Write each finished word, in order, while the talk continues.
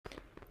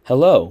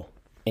Hello,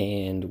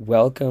 and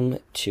welcome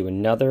to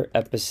another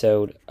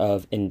episode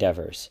of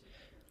Endeavors.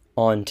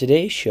 On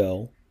today's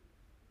show,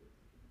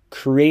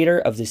 creator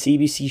of the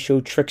CBC show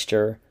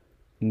Trickster,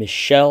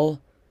 Michelle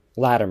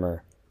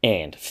Latimer,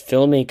 and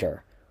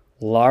filmmaker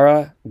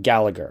Lara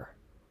Gallagher.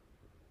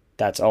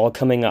 That's all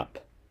coming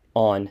up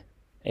on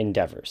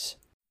Endeavors.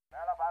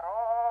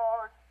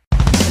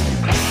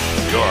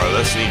 You're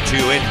listening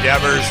to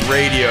Endeavors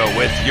Radio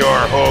with your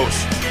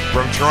host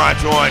from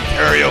Toronto,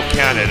 Ontario,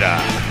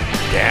 Canada,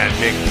 Dan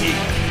McPeak.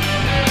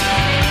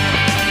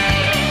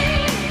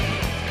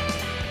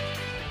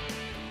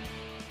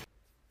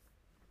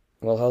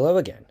 Well, hello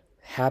again.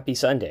 Happy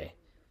Sunday.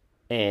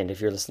 And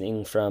if you're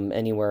listening from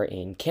anywhere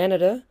in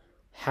Canada,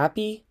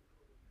 happy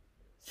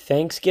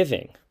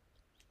Thanksgiving.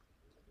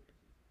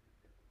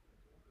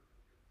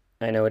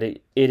 I know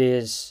it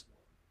is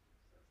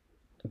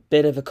a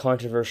bit of a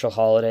controversial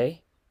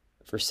holiday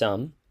for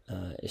some,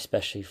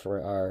 especially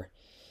for our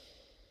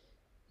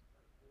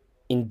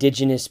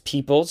Indigenous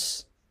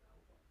peoples,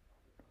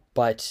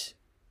 but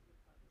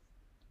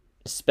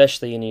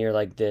especially in a year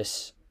like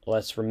this,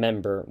 let's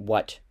remember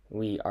what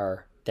we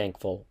are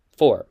thankful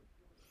for.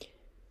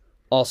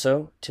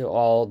 Also, to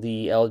all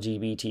the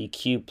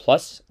LGBTQ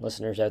plus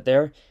listeners out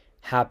there,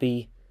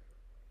 happy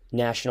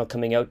National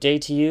Coming Out Day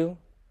to you,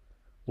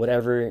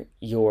 whatever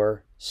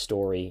your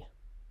story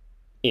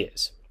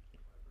is.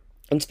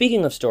 And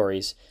speaking of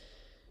stories,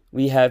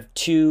 we have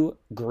two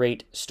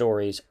great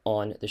stories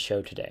on the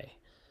show today.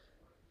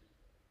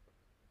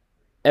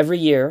 Every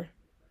year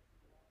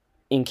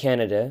in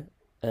Canada,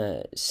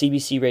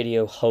 CBC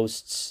Radio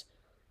hosts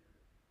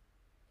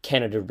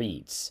Canada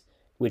Reads,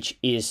 which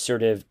is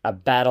sort of a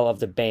battle of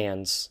the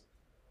bands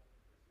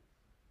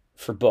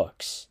for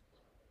books.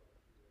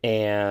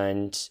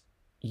 And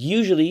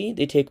usually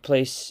they take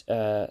place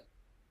in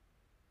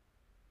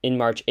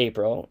March,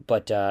 April,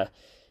 but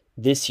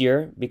this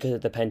year, because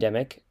of the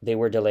pandemic, they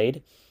were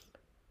delayed.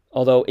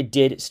 Although it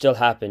did still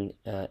happen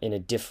in a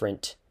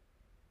different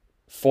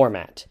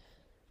format.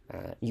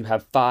 You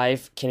have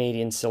 5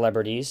 Canadian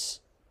celebrities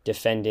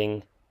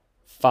defending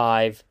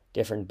 5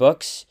 different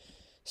books.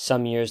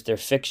 Some years they're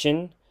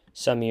fiction,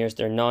 some years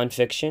they're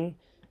nonfiction,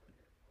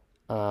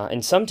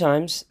 and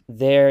sometimes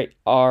there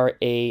are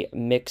a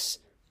mix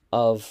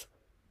of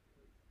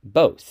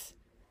both.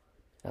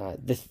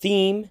 The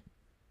theme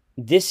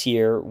this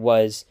year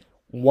was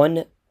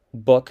one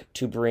book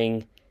to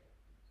bring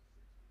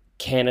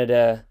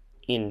Canada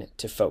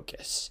into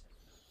focus.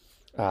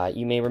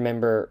 You may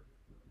remember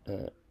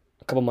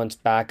a couple months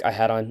back, I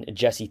had on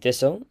Jesse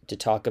Thistle to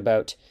talk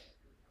about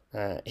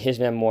his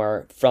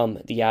memoir, From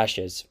the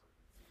Ashes.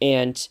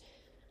 And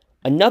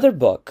another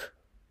book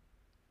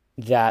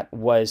that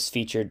was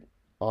featured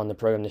on the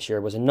program this year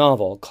was a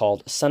novel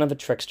called Son of a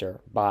Trickster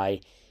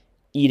by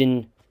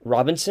Eden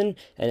Robinson,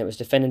 and it was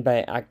defended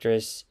by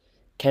actress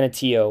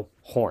Kenatio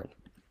Horn.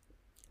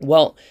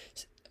 Well,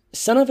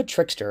 Son of a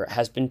Trickster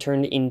has been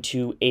turned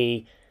into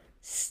a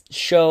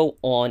show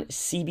on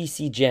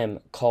CBC Gem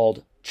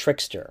called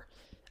Trickster,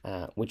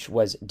 which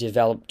was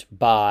developed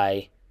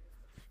by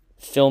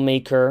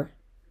filmmaker,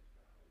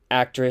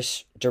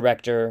 actress,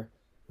 director,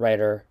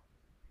 writer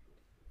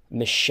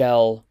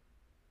Michelle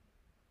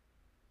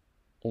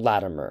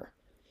Latimer.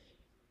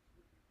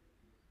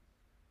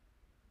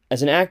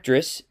 As an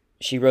actress,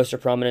 she rose to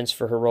prominence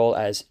for her role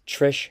as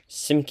Trish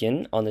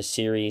Simkin on the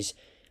series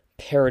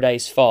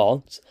Paradise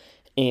Falls,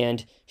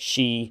 and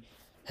she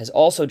has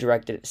also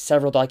directed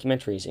several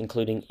documentaries,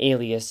 including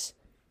Alias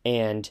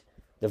and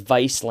the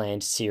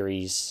Viceland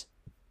series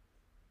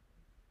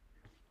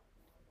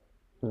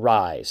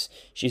Rise.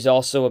 She's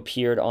also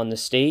appeared on the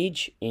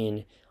stage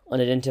in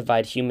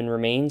Unidentified Human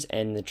Remains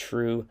and The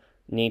True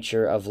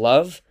Nature of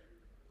Love,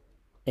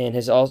 and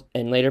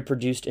later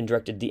produced and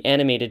directed the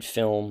animated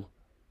film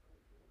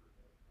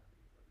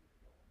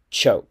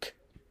Choke.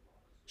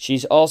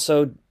 She's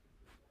also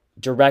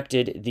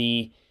directed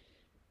the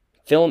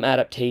film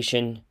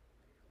adaptation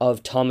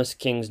of Thomas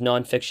King's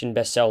nonfiction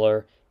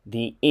bestseller,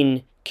 The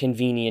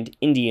Inconvenient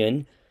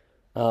Indian,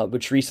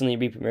 which recently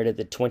re-premiered at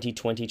the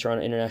 2020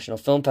 Toronto International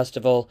Film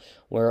Festival,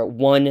 where it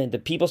won the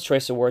People's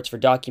Choice Awards for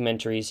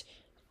documentaries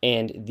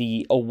and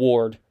the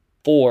award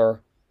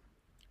for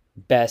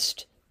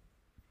Best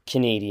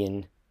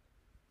Canadian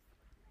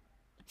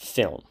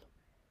Film.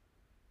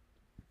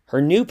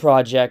 Her new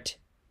project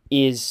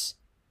is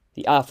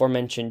the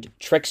aforementioned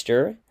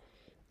Trickster.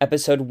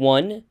 Episode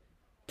 1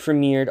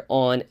 premiered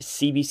on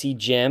CBC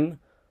Gem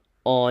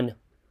on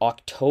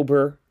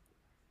October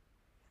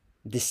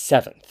the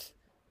 7th.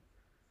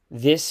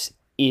 This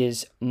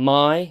is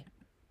my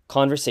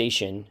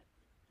conversation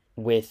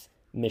with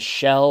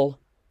Michelle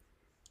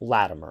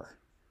Latimer.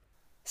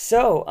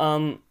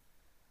 So,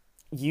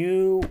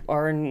 you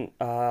are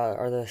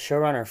the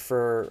showrunner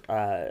for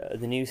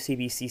the new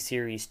CBC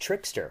series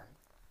Trickster,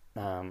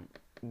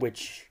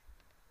 which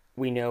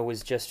we know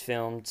was just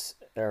filmed,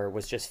 or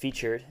was just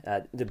featured.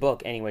 The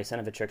book, anyway, Son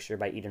of a Trickster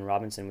by Eden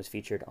Robinson, was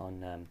featured on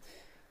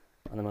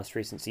the most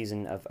recent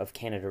season of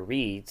Canada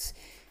Reads.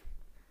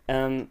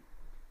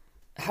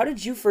 How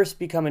did you first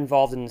become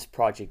involved in this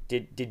project?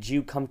 Did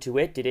you come to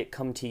it? Did it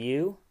come to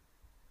you?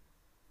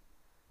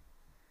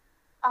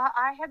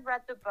 I had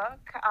read the book,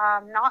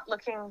 not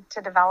looking to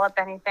develop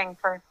anything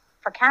for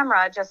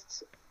camera,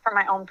 just for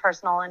my own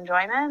personal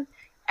enjoyment.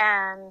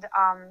 And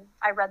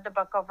I read the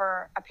book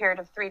over a period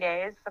of 3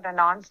 days, sort of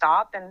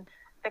nonstop. And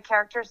the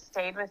characters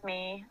stayed with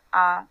me,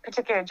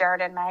 particularly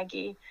Jared and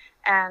Maggie.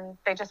 And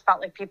they just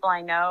felt like people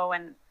I know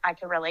and I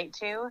could relate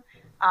to.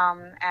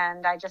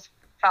 And I just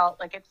felt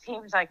like it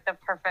seemed like the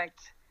perfect.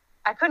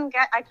 I couldn't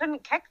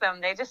kick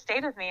them. They just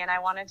stayed with me, and I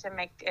wanted to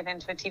make it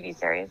into a TV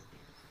series.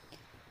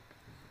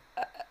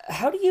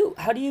 How do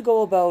you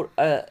go about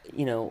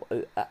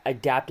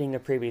adapting the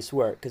previous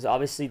work? Because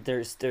obviously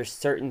there's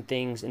certain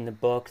things in the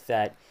book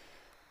that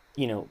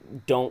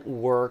don't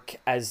work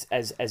as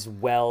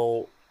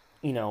well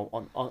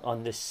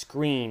on the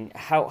screen.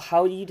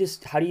 How do you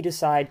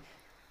decide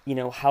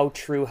how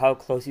true, how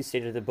close you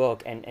stay to the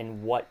book,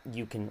 and what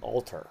you can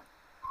alter?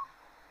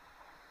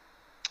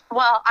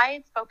 Well, I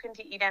had spoken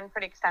to Eden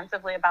pretty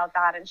extensively about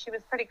that, and she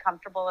was pretty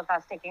comfortable with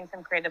us taking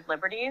some creative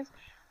liberties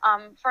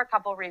for a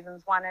couple of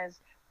reasons. One is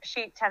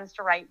she tends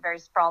to write very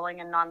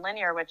sprawling and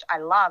nonlinear, which I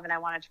love, and I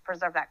wanted to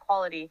preserve that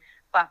quality.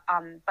 But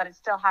it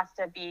still has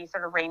to be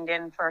sort of reined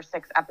in for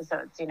 6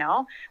 episodes.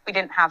 We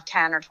didn't have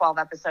 10 or 12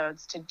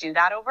 episodes to do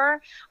that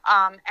over,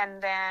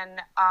 and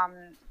then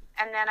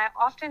I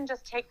often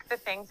just take the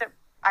things that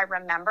I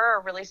remember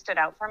or really stood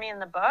out for me in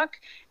the book.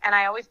 And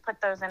I always put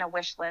those in a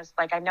wish list.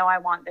 Like, I know I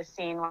want this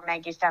scene where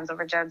Maggie stands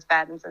over Jared's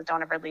bed and says,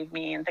 "Don't ever leave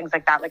me," and things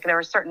like that. Like, there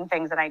were certain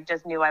things that I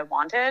just knew I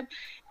wanted.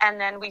 And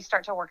then we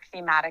start to work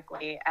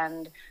thematically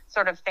and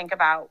sort of think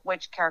about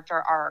which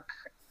character arc,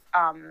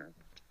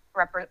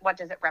 what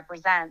does it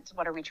represent?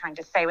 What are we trying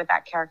to say with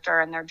that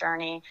character and their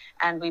journey?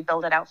 And we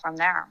build it out from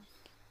there.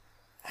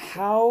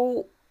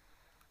 How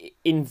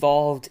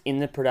involved in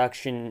the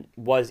production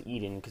was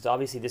Eden? Because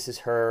obviously this is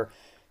her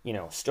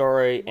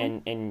story,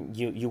 and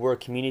you were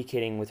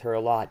communicating with her a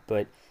lot,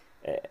 but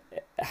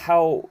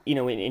how,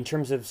 in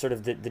terms of sort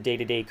of the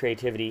day-to-day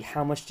creativity,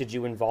 how much did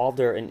you involve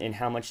her, and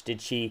how much did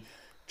she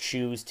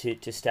choose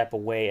to step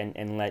away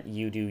and let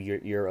you do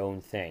your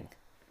own thing?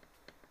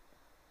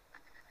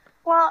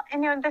 Well,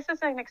 and this is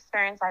an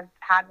experience I've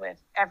had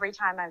with every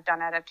time I've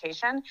done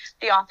adaptation.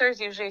 The author is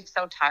usually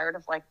so tired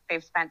of, like,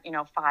 they've spent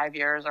 5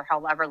 years or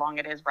however long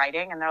it is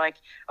writing, and they're like,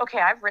 "Okay,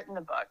 I've written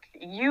the book.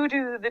 You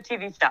do the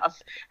TV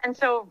stuff." And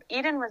so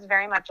Eden was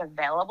very much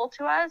available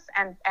to us,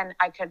 and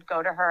I could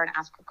go to her and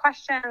ask her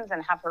questions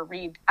and have her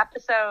read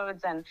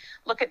episodes and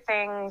look at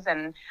things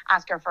and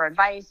ask her for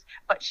advice.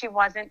 But she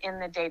wasn't in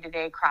the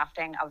day-to-day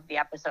crafting of the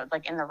episodes,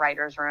 like in the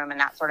writer's room and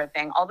that sort of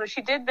thing. Although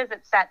she did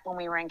visit set when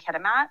we were in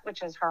Kitimat,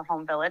 which is her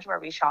home village where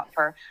we shot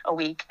for a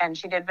week, and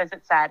she did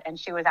visit set, and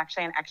she was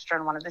actually an extra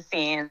in one of the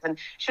scenes, and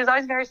she was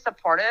always very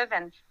supportive,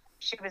 and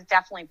she was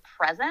definitely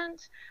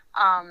present,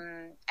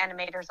 and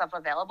made herself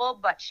available,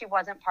 but she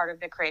wasn't part of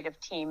the creative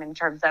team in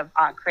terms of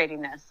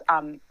creating this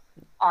on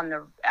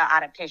the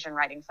adaptation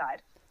writing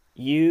side.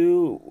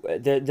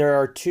 There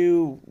are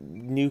two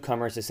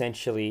newcomers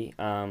essentially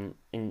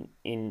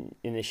in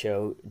the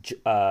show.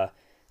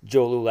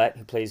 Joe Lulette,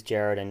 who plays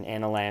Jared, and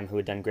Anna Lamb, who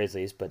had done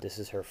Grizzlies, but this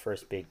is her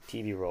first big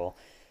TV role.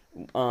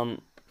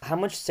 How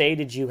much say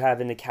did you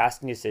have in the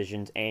casting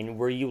decisions, and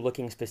were you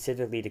looking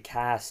specifically to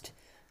cast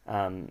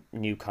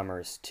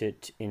newcomers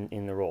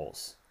in the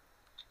roles?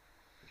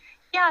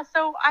 Yeah,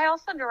 so I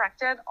also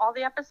directed all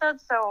the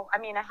episodes, so I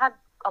mean, I had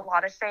a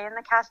lot of say in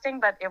the casting,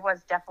 but it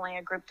was definitely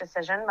a group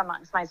decision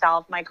amongst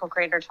myself, my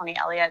co-creator Tony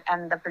Elliott,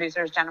 and the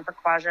producers Jennifer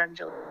Quadra and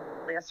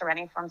Julia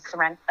Sereni from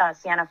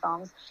Sienna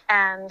Films.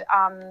 And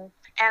I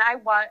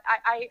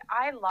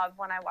love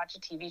when I watch a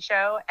TV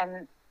show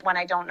and when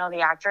I don't know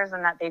the actors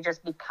and that they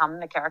just become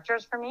the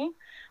characters for me.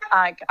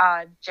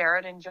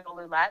 Jared and Joel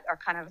Lulette are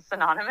kind of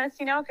synonymous,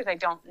 because I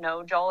don't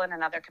know Joel in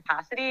another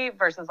capacity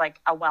versus like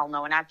a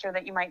well-known actor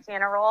that you might see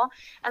in a role.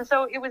 And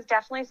so it was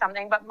definitely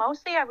something, but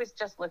mostly I was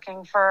just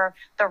looking for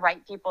the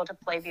right people to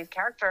play these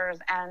characters.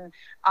 And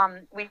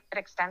we did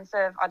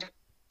extensive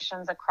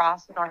auditions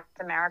across North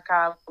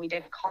America. We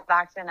did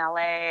callbacks in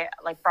LA,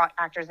 like brought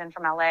actors in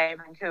from LA,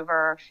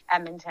 Vancouver,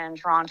 Edmonton,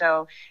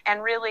 Toronto.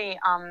 And really,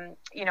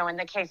 in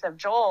the case of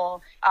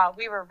Joel,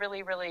 we were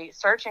really, really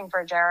searching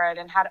for Jared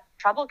and had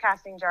trouble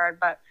casting Jared.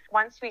 But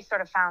once we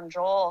sort of found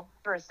Joel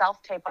through a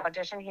self-tape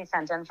audition he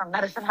sent in from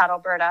Medicine Hat,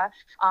 Alberta,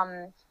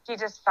 he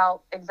just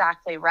felt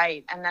exactly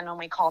right. And then when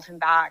we called him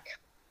back,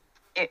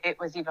 it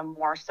was even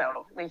more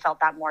so. We felt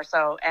that more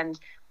so. And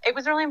it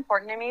was really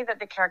important to me that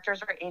the characters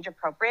were age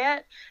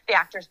appropriate, the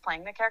actors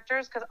playing the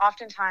characters, because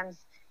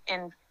oftentimes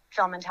in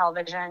film and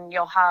television,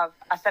 you'll have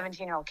a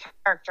 17-year-old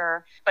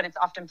character, but it's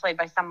often played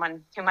by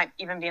someone who might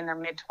even be in their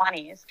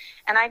mid-20s.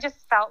 And I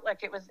just felt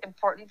like it was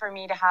important for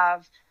me to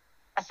have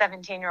a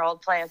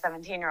 17-year-old play a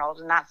 17-year-old,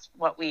 and that's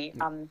what we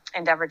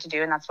endeavored to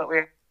do, and that's what we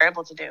were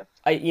able to do.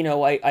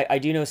 I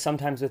do know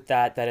sometimes with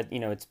that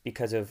it's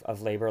because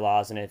of labor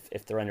laws, and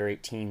if they're under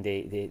 18,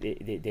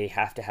 they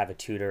have to have a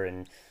tutor,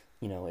 and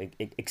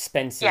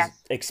expenses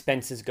Yes.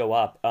 expenses go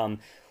up.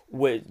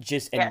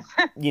 Yes.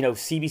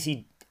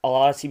 CBC a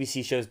lot of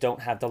CBC shows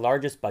don't have the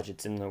largest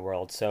budgets in the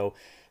world. So,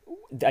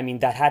 I mean,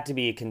 that had to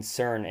be a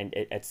concern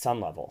at some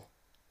level.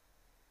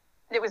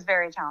 It was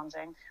very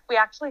challenging. We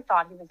actually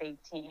thought he was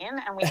 18,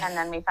 and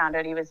then we found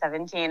out he was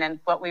 17. And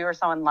but we were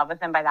so in love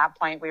with him by that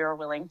point, we were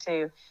willing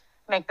to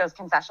make those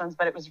concessions.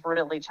 But it was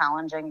really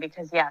challenging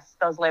because yes,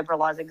 those labor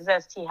laws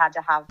exist. He had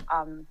to have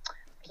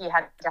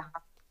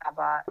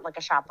like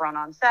a chaperone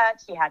on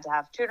set. He had to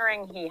have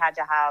tutoring. He had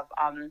to have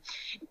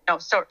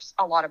so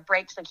a lot of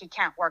breaks. Like he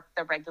can't work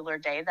the regular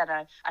day that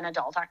an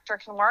adult actor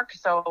can work.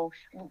 So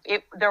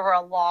there were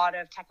a lot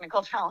of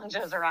technical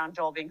challenges around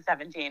Joel being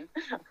 17.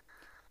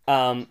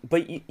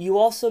 But you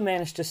also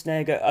managed to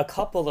snag a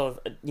couple of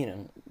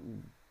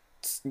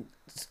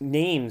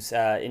names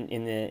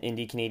in the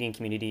indie Canadian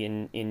community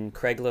in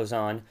Craig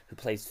Lozon, who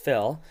plays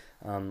Phil,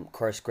 of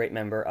course, great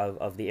member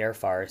of the Air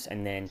Farce,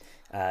 and then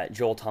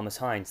Joel Thomas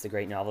Hines, the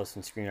great novelist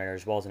and screenwriter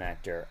as well as an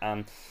actor.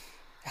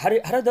 How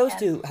did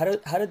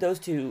those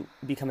two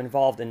become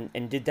involved,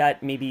 and did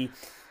that maybe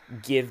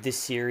give the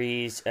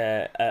series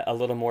a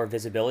little more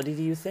visibility,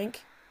 do you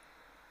think?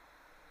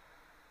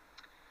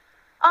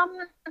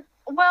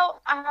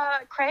 Well,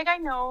 Craig I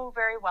know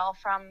very well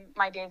from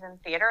my days in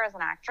theater as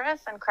an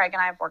actress, and Craig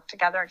and I have worked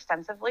together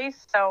extensively.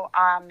 So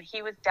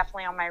he was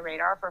definitely on my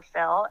radar for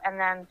Phil. And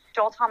then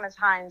Joel Thomas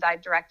Hines, I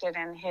directed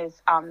in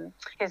his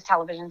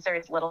television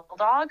series Little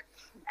Dog.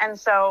 And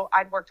so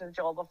I'd worked with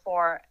Joel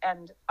before,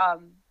 and I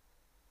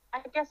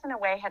guess in a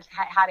way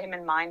had him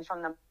in mind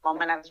from the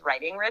moment I was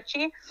writing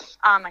Richie.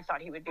 I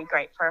thought he would be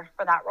great for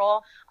that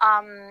role.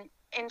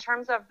 In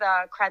terms of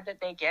the cred that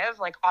they give,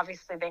 like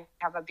obviously they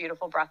have a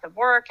beautiful breadth of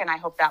work, and I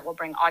hope that will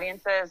bring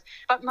audiences.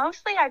 But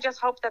mostly I just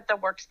hope that the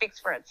work speaks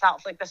for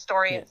itself, like the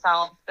story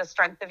itself, the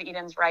strength of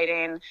Eden's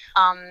writing.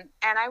 And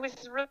I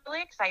was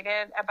really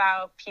excited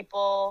about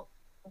people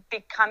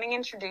becoming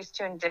introduced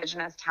to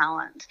Indigenous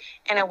talent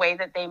in a way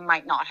that they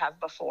might not have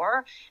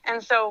before.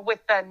 And so with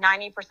the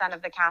 90%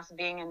 of the cast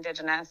being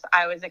Indigenous,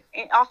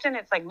 often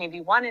it's like maybe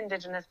one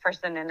Indigenous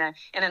person in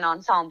an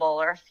ensemble,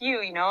 or a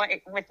few,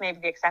 with maybe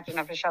the exception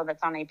of a show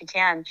that's on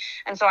APTN.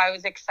 And so I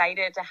was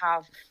excited to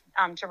have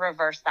to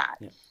reverse that.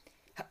 Yeah.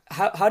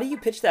 How do you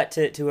pitch that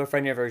to a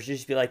friend of yours? You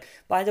just be like,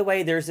 by the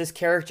way, there's this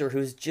character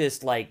who's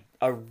just like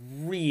a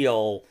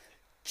real,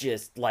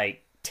 just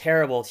like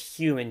terrible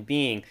human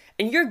being,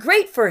 and you're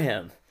great for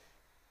him.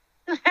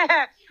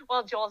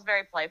 Well, Joel's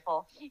very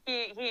playful.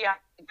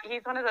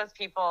 He's one of those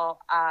people.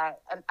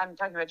 I'm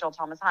talking about Joel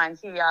Thomas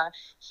Hines. He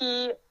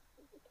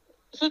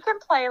can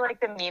play like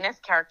the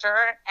meanest character,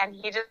 and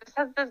he just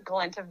has this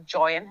glint of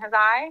joy in his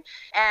eye.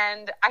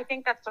 And I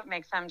think that's what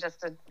makes him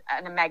just a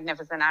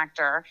magnificent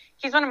actor.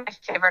 He's one of my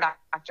favorite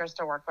actors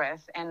to work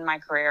with in my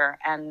career.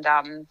 And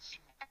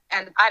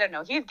I don't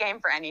know, he's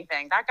game for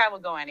anything. That guy will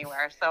go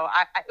anywhere. So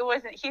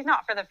he's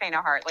not for the faint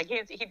of heart. Like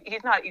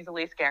he's not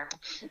easily scared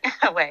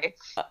away.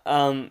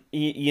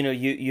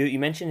 You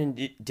mentioned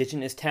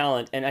Indigenous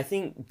talent, and I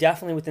think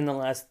definitely within the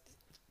last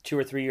 2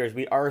 or 3 years,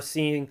 we are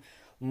seeing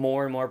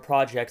more and more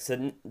projects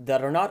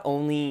that are not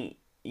only,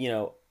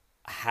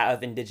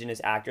 have Indigenous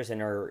actors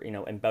and are,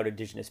 about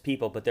Indigenous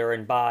people, but they're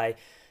by,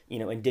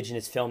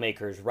 Indigenous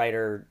filmmakers,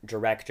 writer,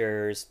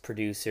 directors,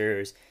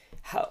 producers.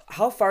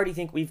 How far do you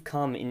think we've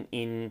come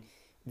in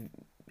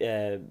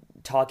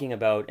talking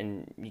about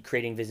and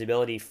creating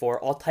visibility for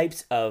all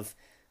types of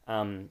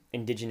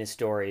Indigenous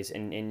stories,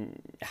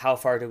 and how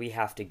far do we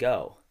have to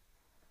go?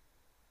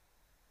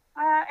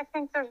 I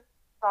think there's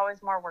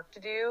always more work to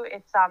do.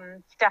 It's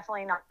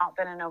definitely not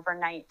been an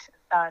overnight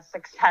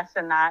success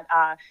in that.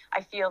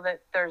 I feel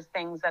that there's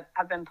things that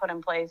have been put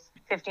in place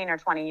 15 or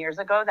 20 years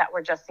ago that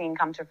we're just seeing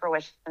come to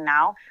fruition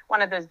now.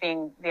 One of those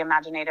being the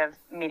Imaginative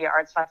Media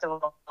Arts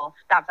Festival.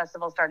 That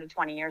festival started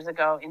 20 years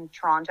ago in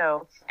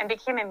Toronto and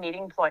became a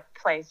meeting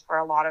place for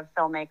a lot of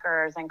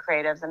filmmakers and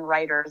creatives and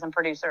writers and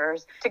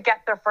producers to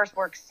get their first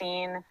work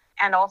seen,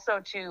 and also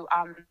to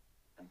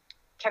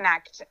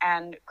connect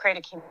and create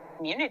a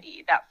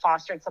community that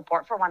fostered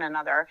support for one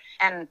another.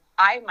 And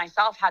I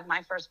myself had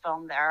my first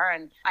film there,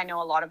 and I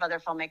know a lot of other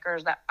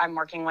filmmakers that I'm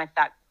working with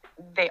that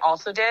they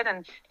also did.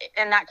 And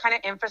that kind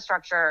of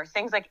infrastructure,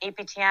 things like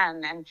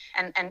APTN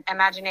and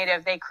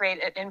Imaginative, they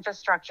created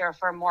infrastructure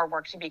for more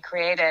work to be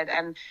created.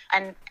 And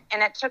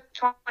it took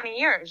 20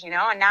 years,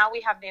 and now we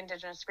have the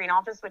Indigenous Screen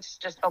Office, which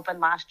just opened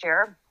last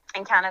year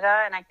in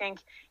Canada. And I think,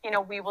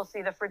 we will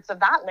see the fruits of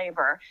that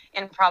labor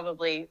in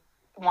probably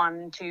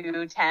 1,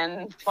 2,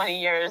 10,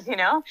 20 years,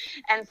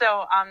 And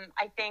so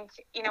I think,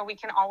 we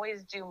can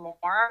always do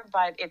more,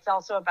 but it's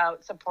also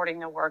about supporting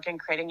the work and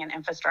creating an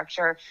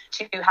infrastructure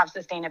to have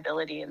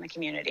sustainability in the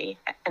community,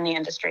 in the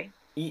industry.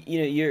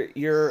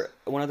 You're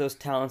one of those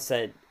talents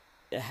that,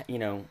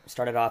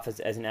 started off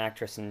as an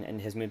actress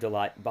and has moved a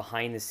lot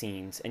behind the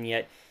scenes. And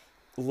yet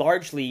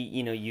largely,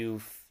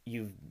 you've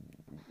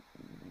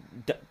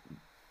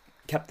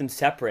kept them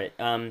separate.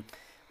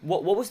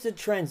 What was the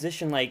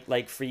transition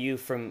like for you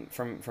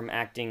from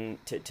acting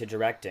to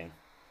directing?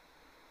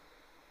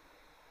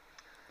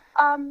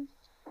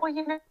 Well,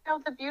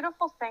 the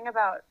beautiful thing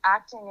about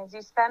acting is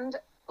you spend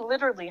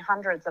literally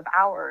hundreds of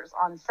hours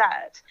on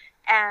set,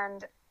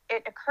 And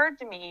it occurred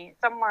to me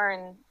somewhere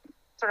in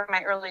sort of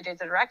my early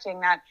days of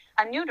directing that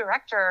a new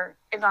director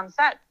is on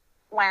set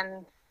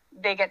when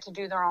they get to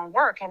do their own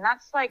work. And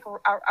that's like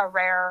a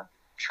rare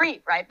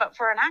treat, right? But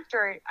for an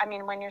actor, I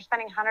mean, when you're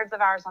spending hundreds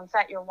of hours on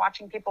set, you're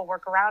watching people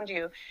work around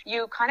you,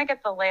 you kind of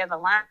get the lay of the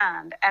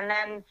land. And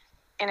then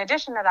in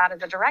addition to that,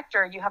 as a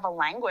director, you have a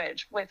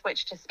language with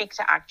which to speak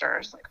to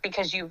actors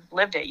because you've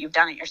lived it, you've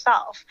done it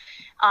yourself.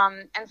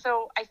 And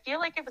so I feel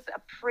like it was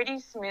a pretty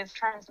smooth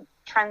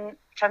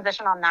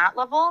transition on that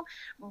level.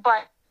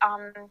 But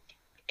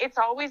it's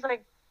always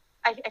like,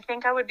 I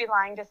think I would be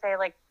lying to say,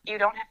 like,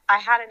 I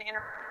had an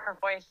inner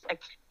voice,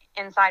 like,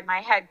 inside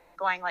my head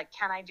going, like,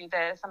 can I do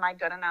this? Am I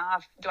good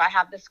enough? Do I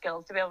have the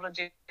skills to be able to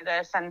do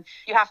this? And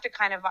you have to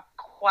kind of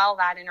quell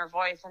that inner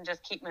voice and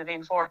just keep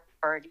moving forward,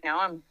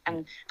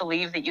 and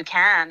believe that you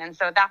can. And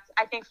so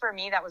I think for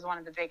me, that was one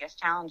of the biggest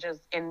challenges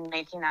in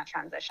making that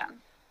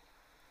transition.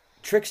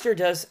 Trickster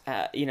does,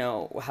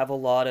 have a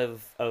lot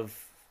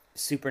of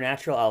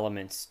supernatural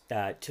elements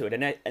to it.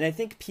 And I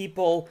think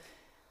people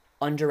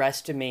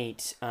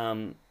underestimate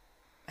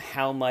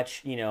how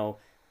much,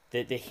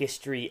 the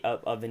history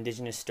of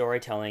Indigenous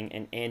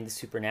storytelling and the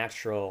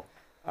supernatural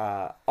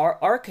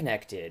are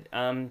connected.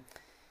 Why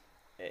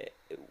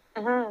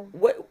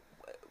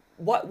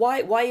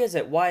is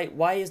it?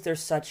 Why is there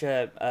such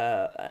an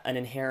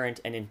inherent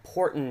and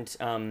important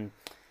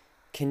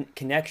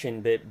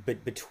connection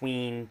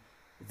between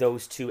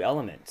those two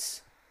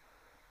elements?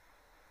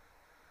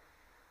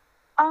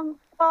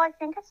 Well, I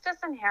think it's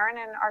just inherent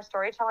in our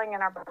storytelling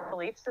and our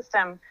belief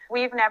system.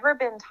 We've never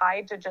been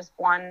tied to just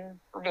one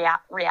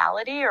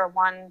reality or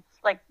one,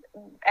 like,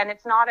 and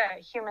it's not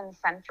a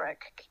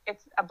human-centric,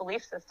 it's a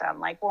belief system.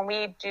 Like when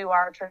we do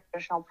our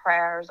traditional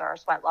prayers or our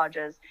sweat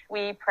lodges,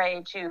 we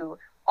pray to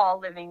all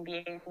living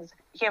beings,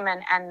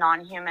 human and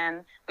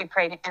non-human. We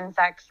pray to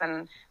insects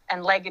and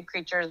legged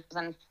creatures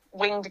and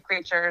winged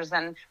creatures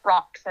and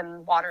rocks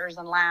and waters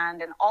and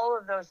land, and all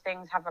of those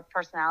things have a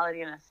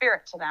personality and a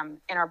spirit to them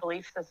in our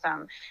belief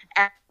system.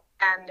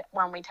 And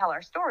when we tell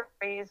our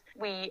stories,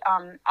 we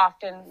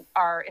often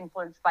are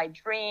influenced by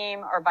dream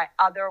or by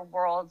other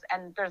worlds,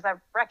 and there's a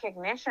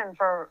recognition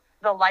for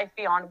the life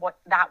beyond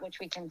that which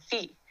we can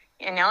see.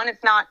 And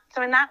it's not,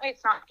 so in that way,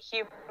 it's not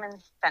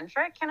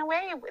human-centric in a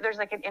way. There's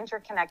like an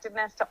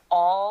interconnectedness to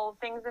all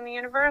things in the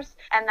universe.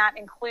 And that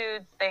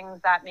includes things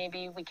that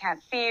maybe we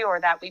can't see or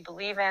that we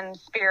believe in,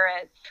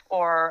 spirit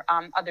or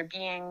other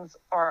beings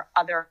or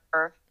other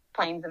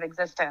planes of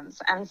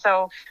existence. And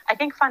so I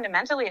think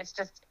fundamentally, it's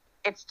just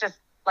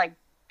like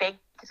baked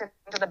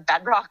into the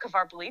bedrock of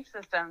our belief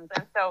systems.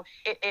 And so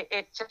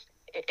it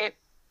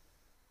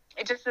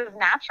just is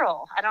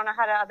natural. I don't know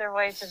how to other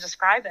ways to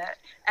describe it.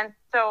 And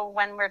so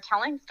when we're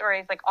telling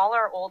stories, like all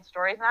our old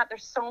stories and that,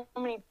 there's so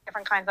many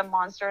different kinds of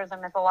monsters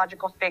and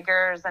mythological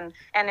figures, and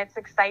it's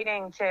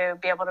exciting to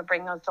be able to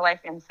bring those to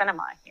life in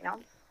cinema,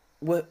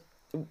 What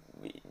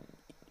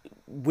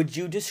would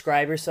you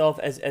describe yourself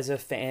as a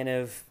fan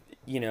of,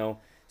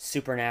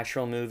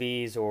 supernatural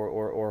movies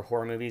or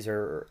horror movies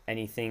or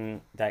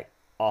anything that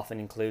often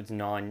includes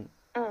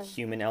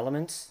non-human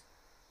elements?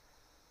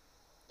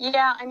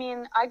 Yeah, I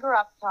mean, I grew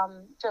up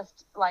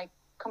just like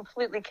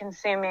completely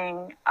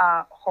consuming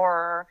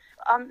horror.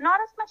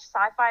 Not as much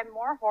sci-fi,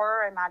 more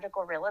horror and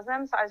magical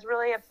realism. So I was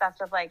really obsessed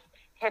with like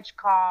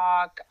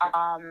Hitchcock.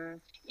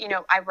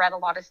 I read a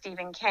lot of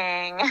Stephen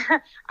King.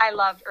 I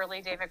loved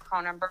early David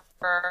Cronenberg,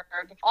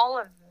 all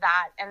of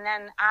that. And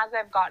then as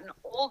I've gotten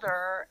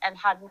older and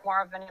had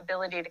more of an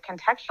ability to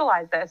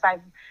contextualize this,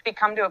 I've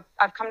come to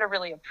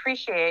really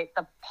appreciate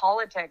the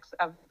politics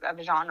of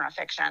genre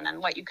fiction and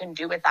what you can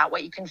do with that,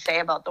 what you can say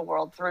about the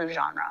world through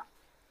genre.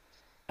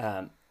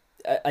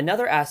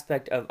 Another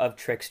aspect of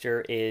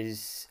Trickster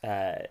is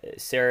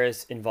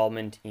Sarah's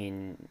involvement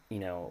in,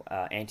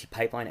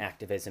 anti-pipeline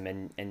activism.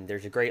 And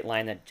there's a great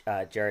line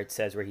that Jared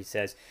says where he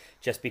says,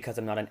 just because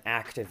I'm not an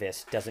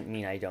activist doesn't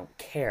mean I don't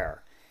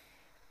care.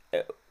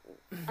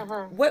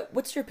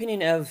 What's your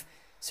opinion of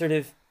sort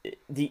of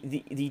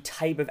the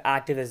type of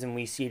activism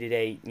we see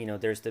today?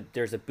 There's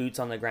the boots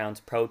on the ground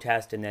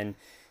protest, and then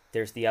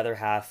there's the other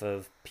half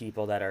of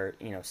people that are,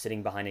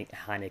 sitting behind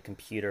a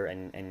computer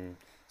and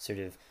sort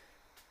of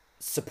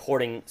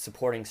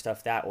supporting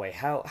stuff that way.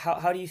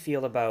 How do you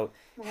feel about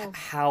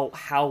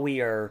how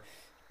we are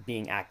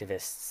being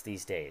activists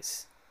these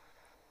days?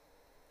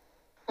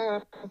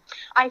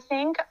 I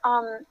think,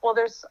 I'm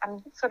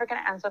sort of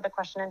going to answer the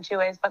question in two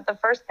ways, but the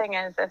first thing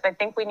is I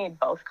think we need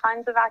both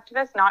kinds of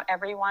activists. Not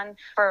everyone,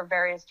 for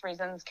various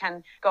reasons,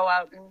 can go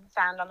out and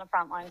stand on the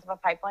front lines of a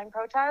pipeline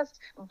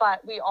protest,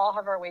 but we all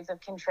have our ways of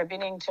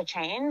contributing to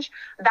change.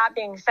 That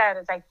being said,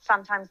 as I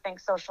sometimes think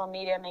social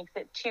media makes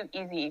it too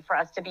easy for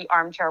us to be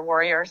armchair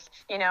warriors,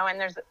 and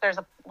there's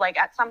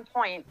at some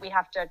point we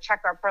have to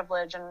check our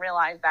privilege and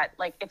realize that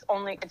it's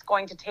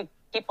going to take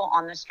people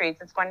on the streets.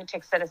 It's going to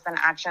take citizen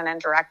action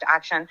and direct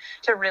action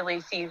to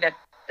really see that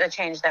the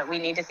change that we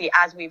need to see,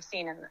 as we've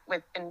seen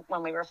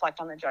when we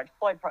reflect on the George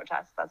Floyd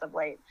protests as of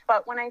late.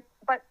 But what I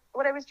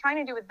was trying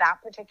to do with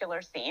that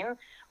particular scene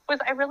was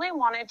I really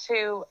wanted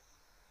to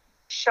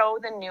show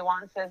the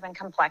nuances and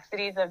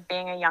complexities of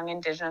being a young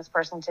Indigenous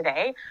person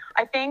today.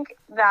 I think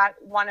that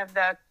one of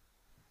the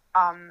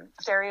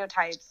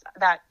stereotypes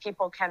that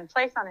people can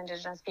place on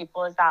Indigenous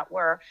people is that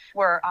we're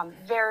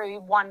very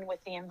one with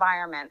the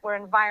environment. We're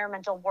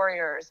environmental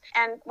warriors.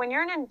 And when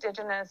you're an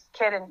Indigenous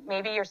kid and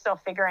maybe you're still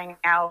figuring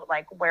out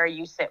like where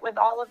you sit with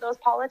all of those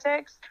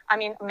politics, I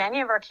mean,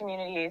 many of our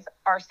communities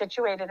are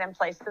situated in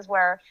places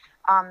where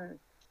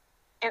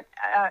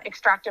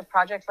extractive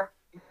projects like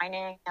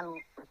mining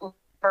and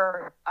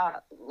for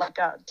like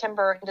a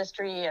timber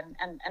industry and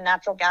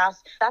natural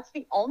gas, that's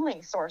the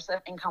only source of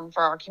income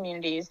for our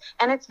communities.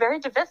 And it's very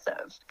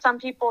divisive. Some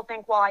people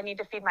think, well, I need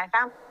to feed my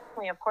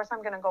family. Of course, I'm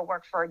going to go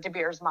work for De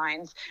Beers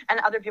mines. And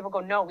other people go,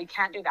 no, we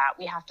can't do that.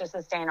 We have to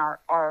sustain our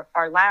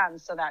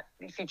lands so that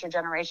future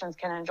generations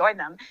can enjoy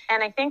them.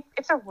 And I think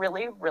it's a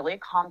really, really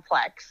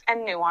complex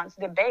and nuanced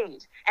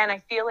debate. And I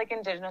feel like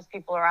Indigenous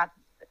people are at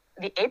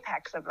the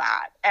apex of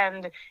that.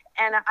 And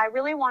I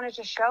really wanted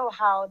to show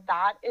how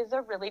that is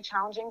a really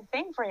challenging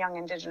thing for young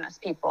Indigenous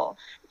people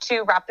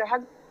to wrap their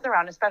heads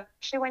around,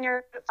 especially when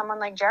you're someone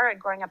like Jared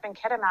growing up in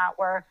Kitimat,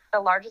 where the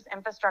largest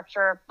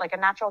infrastructure, like a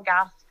natural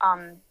gas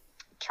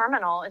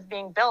terminal, is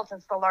being built.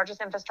 It's the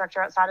largest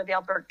infrastructure outside of the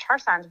Alberta tar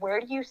sands. Where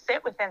do you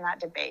sit within that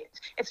debate?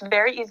 It's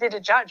very easy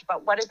to judge,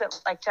 but what is it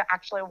like to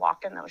actually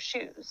walk in those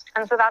shoes?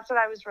 And so that's what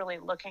I was really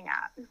looking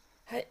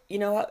at. You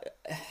know,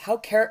 how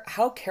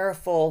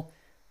careful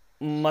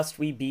must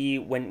we be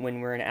when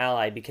we're an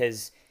ally?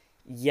 Because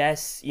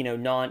yes, you know,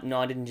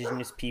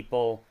 non-Indigenous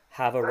people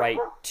have a right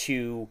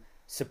to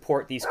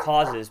support these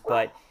causes,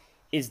 but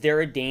is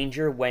there a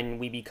danger when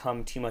we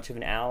become too much of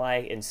an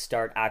ally and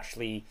start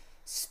actually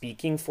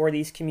speaking for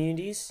these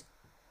communities?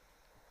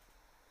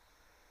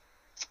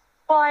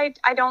 Well,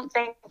 I don't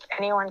think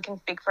anyone can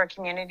speak for a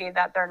community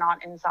that they're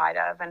not inside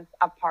of and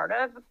a part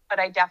of, but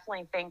I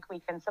definitely think we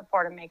can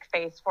support and make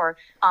space for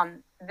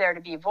there to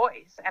be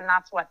voice. And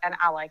that's what an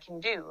ally can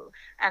do.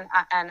 And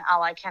an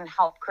ally can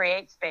help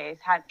create space,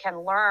 can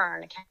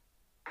learn, can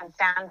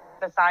stand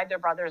beside their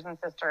brothers and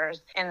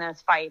sisters in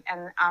this fight.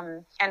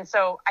 And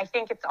so I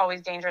think it's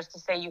always dangerous to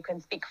say you can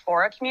speak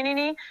for a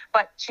community,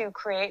 but to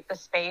create the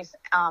space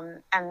and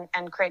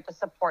create the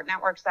support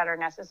networks that are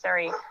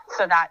necessary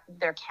so that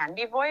there can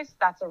be voice,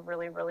 that's a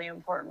really, really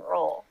important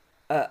role.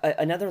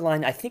 Another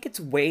line, I think it's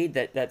Wade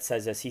that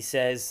says this. He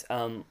says,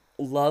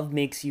 love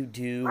makes you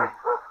do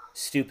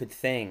stupid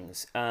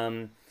things.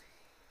 How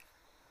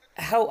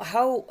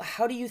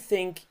do you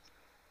think,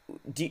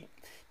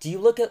 do you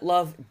look at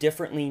love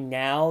differently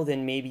now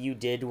than maybe you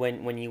did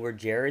when you were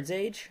Jared's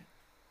age?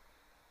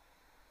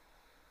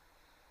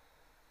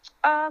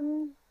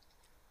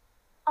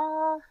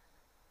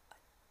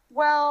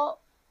 Well,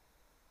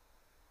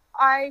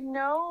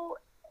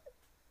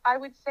 I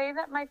would say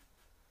that my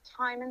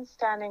time in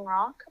Standing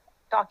Rock,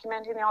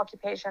 documenting the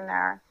occupation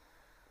there,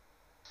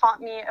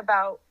 taught me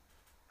about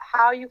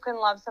how you can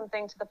love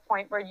something to the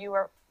point where you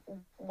are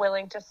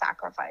willing to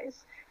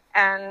sacrifice.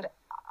 And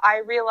I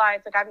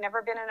realized, like, I've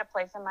never been in a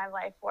place in my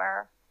life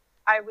where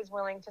I was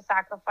willing to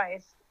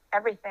sacrifice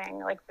everything.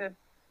 Like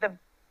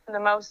the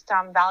most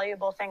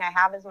valuable thing I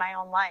have is my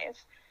own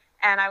life.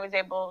 And I was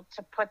able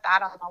to put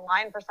that on the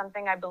line for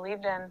something I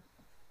believed in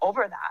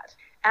over that.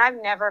 And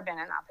I've never been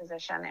in that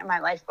position in my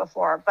life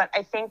before. But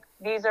I think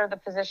these are the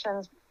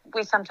positions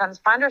we sometimes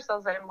find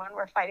ourselves in when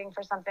we're fighting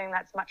for something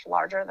that's much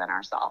larger than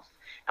ourselves.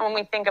 And when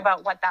we think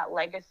about what that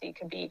legacy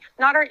could be,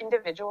 not our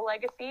individual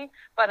legacy,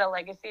 but a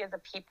legacy as a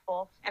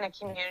people and a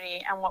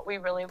community, and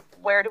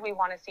where do we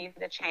want to see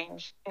the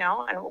change, you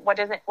know, and what's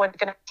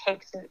going to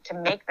take to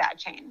make that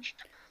change.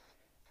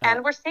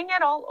 And we're seeing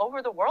it all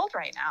over the world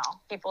right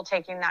now, people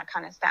taking that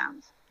kind of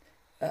stance.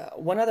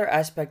 One other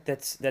aspect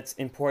that's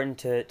important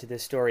to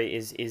this story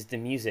is the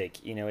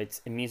music. You know,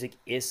 music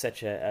is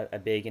such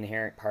a big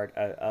inherent part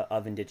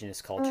of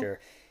Indigenous culture.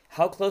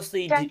 How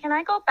closely? Can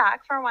I go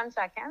back for 1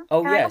 second?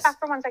 Oh, yes. Can I go back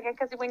for 1 second?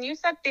 Because when you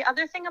said the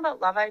other thing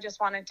about love, I just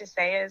wanted to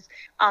say is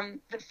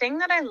the thing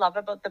that I love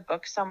about the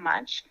book so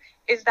much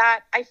is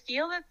that I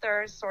feel that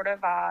there's sort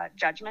of a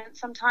judgment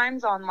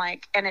sometimes on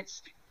and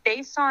it's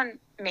based on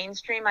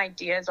mainstream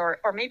ideas or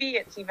maybe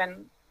it's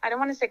even, I don't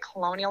want to say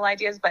colonial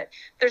ideas, but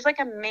there's like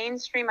a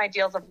mainstream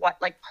ideals of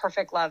what like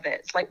perfect love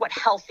is, like what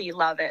healthy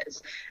love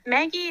is.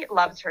 Maggie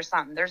loves her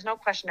son. There's no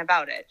question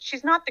about it.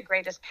 She's not the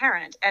greatest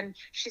parent, and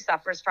she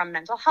suffers from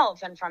mental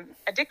health and from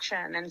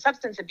addiction and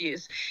substance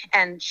abuse.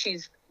 And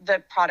she's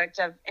the product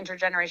of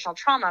intergenerational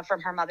trauma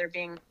from her mother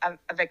being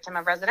a victim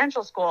of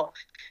residential school.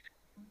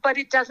 But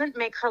it doesn't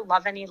make her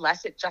love any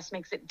less. It just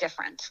makes it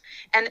different.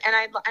 And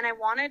I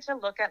wanted to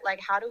look at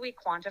how do we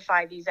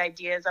quantify these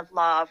ideas of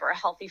love or a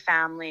healthy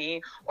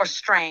family or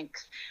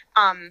strength.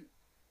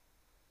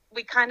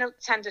 We kind of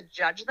tend to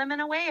judge them in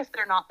a way if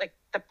they're not like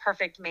the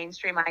perfect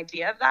mainstream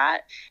idea of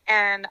that.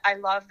 And I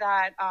love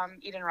that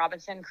Eden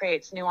Robinson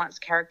creates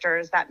nuanced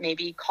characters that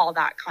maybe call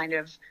that kind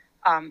of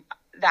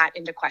that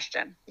into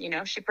question. You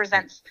know, she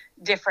presents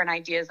different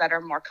ideas that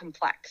are more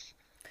complex.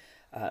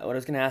 What I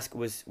was going to ask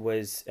was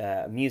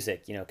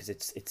music, because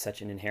it's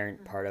such an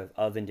inherent part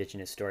of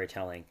Indigenous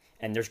storytelling,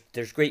 and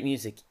there's great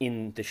music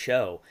in the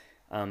show.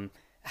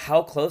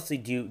 How closely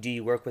do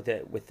you work with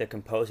the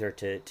composer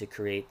to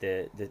create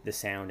the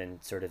sound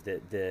and sort of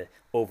the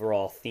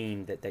overall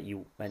theme that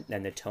you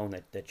and the tone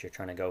that you're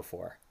trying to go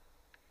for?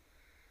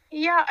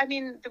 Yeah, I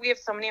mean, we have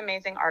so many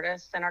amazing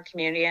artists in our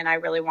community, and I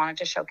really wanted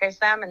to showcase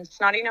them. And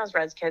Snotty Nose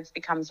Res Kids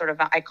become sort of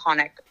an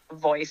iconic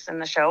voice in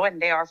the show,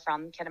 and they are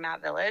from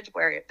Kitimat Village,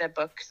 where the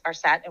books are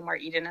set and where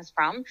Eden is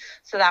from.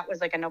 So that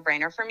was like a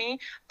no-brainer for me.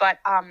 But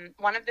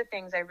one of the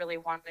things I really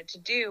wanted to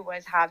do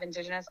was have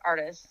Indigenous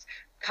artists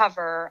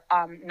cover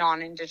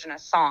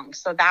non-Indigenous songs.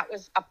 So that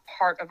was a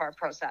part of our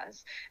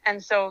process.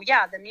 And so,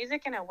 yeah, the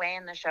music in a way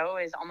in the show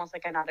is almost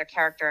like another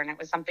character. And it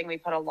was something we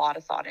put a lot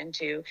of thought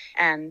into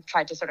and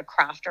tried to sort of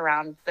craft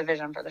around the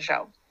vision for the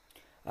show.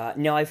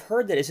 Now I've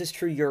heard that, is this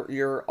true?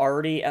 You're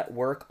already at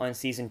work on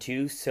season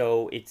 2,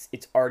 so it's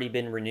already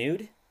been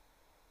renewed.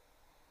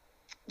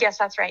 Yes,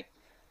 that's right.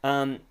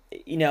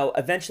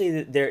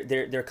 Eventually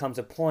there comes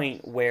a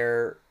point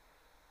where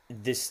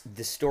the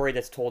story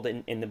that's told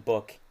in the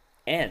book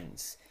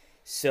ends.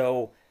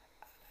 So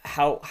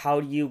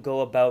how do you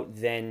go about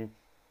then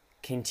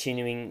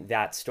continuing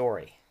that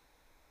story?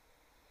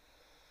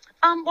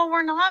 Well,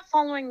 we're not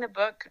following the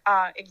book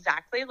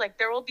exactly. Like,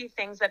 there will be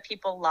things that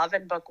people love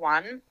in book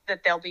 1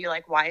 that they'll be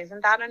like, why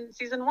isn't that in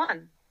season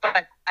 1?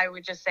 But I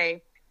would just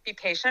say, be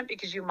patient,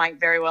 because you might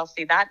very well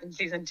see that in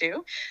season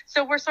 2.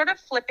 So we're sort of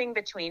flipping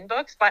between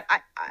books, but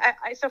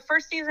so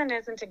first season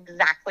isn't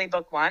exactly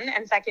book 1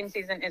 and second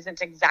season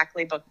isn't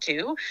exactly book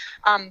 2.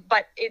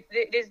 But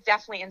it is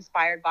definitely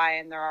inspired by,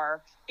 and there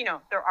are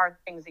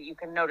things that you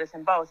can notice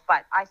in both,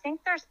 but I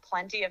think there's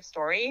plenty of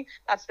story.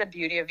 That's the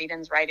beauty of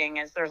Eden's writing,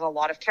 is there's a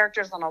lot of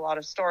characters and a lot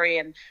of story,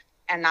 and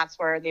that's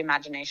where the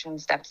imagination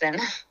steps in.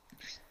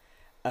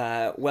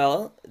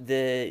 Well,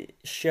 the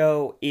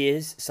show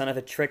is Son of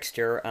a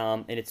Trickster,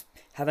 and it's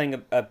having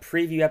a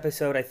preview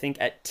episode, I think,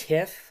 at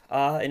TIFF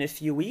in a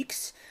few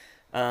weeks.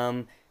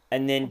 And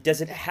then,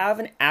 does it have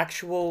an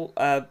actual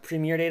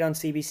premiere date on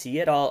CBC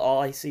at all?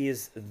 All I see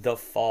is the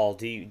fall.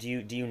 Do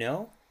you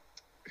know?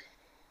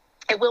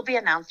 It will be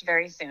announced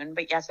very soon,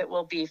 but yes, it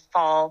will be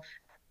fall,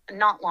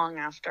 not long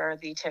after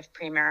the TIFF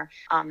premiere,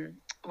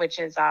 which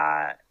is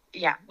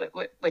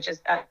which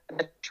is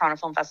the Toronto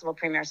Film Festival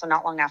premiere. So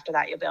not long after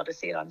that, you'll be able to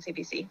see it on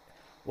CBC.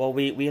 Well,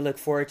 we look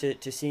forward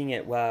to seeing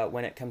it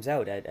when it comes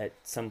out at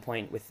some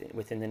point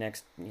within the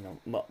next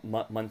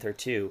month or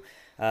two.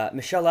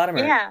 Michelle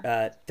Latimer,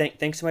 Yeah.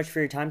 Thanks so much for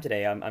your time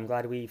today. I'm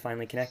glad we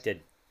finally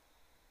connected.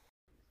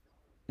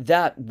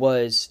 That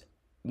was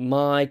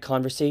my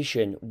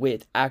conversation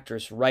with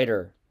actress,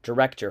 writer,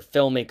 director,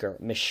 filmmaker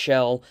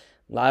Michelle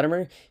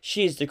Latimer.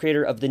 She is the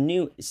creator of the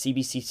new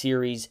CBC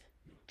series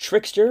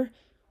Trickster,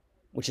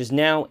 which is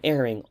now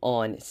airing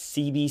on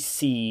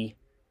CBC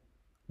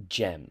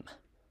Gem.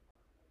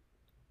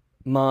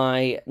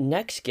 My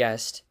next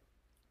guest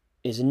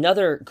is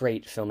another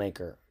great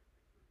filmmaker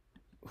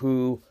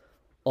who,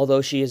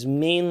 although she is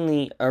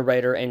mainly a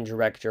writer and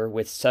director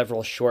with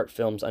several short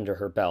films under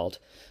her belt,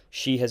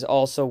 she has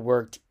also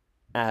worked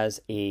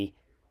as a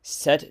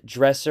set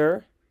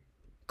dresser,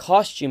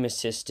 costume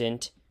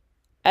assistant,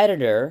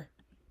 editor,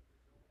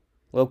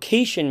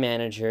 location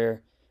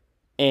manager,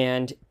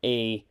 and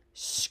a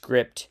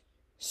script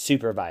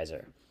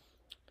supervisor.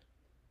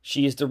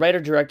 She is the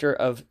writer-director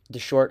of the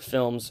short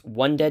films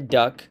One Dead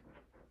Duck,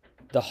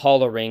 The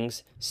Hollow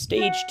Rings,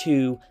 Stage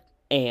 2,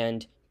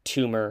 and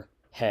Tumor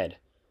Head.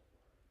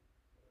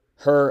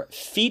 Her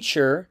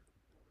feature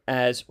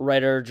as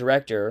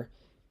writer-director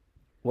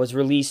was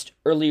released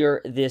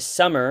earlier this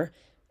summer,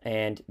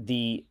 and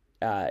the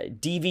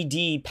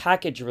DVD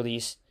package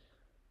release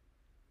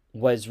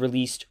was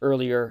released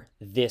earlier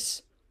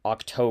this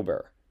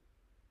October.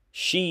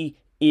 She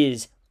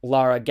is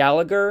Lara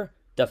Gallagher.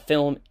 The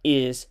film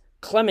is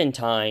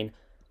Clementine,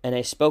 and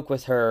I spoke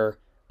with her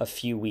a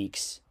few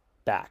weeks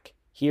back.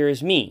 Here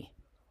is me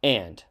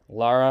and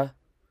Lara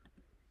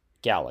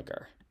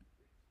Gallagher.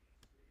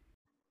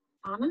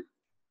 Anna?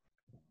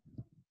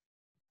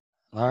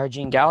 Lara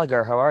Jean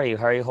Gallagher, how are you?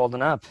 How are you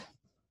holding up?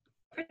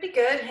 Pretty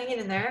good, hanging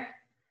in there.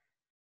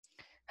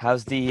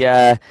 How's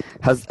the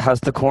how's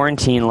the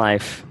quarantine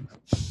life?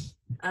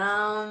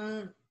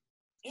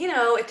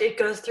 It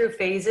goes through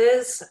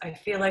phases. I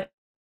feel like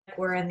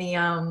we're in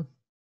the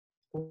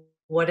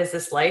what is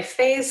this life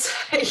phase?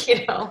 It's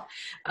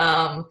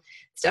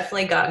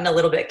definitely gotten a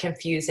little bit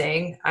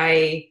confusing.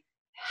 I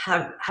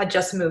had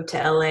just moved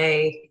to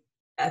LA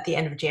at the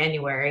end of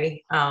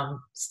January.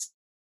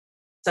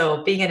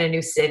 So being in a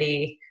new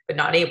city but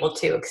not able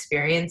to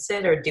experience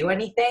it or do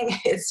anything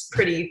is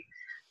pretty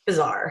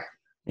bizarre.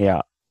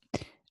 Yeah.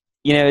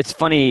 It's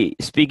funny,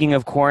 speaking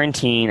of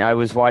quarantine, I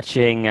was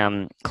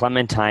watching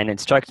Clementine. It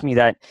struck me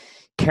that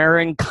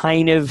Karen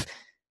kind of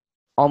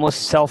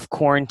almost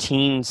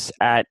self-quarantines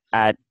at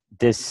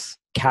this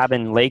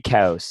cabin lake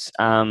house.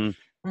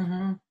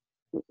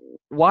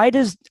 Why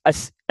does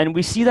and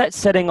we see that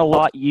setting a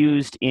lot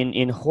used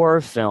in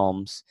horror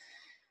films.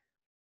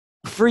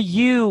 For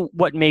you,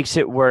 what makes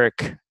it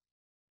work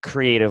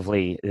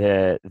creatively,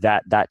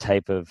 that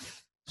type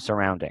of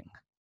surrounding?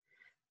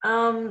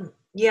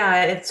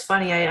 Yeah, it's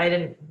funny. I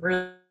didn't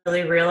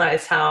really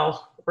realize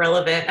how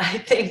relevant I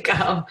think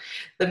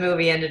the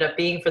movie ended up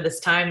being for this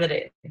time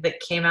that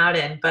came out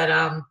in. But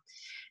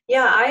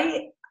yeah,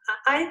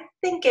 I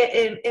think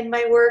in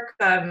my work,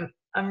 I'm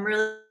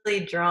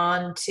really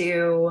drawn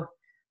to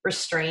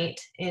restraint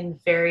in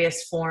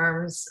various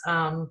forms.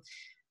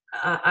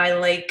 I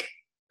like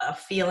a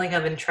feeling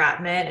of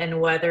entrapment, and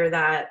whether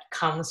that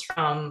comes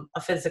from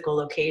a physical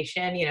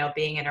location,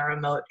 being in a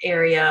remote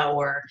area,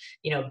 or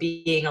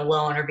being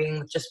alone, or being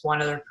with just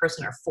one other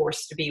person, or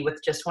forced to be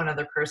with just one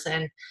other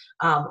person,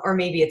 or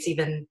maybe it's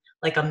even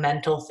like a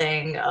mental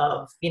thing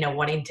of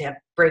wanting to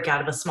break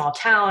out of a small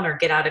town or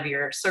get out of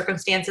your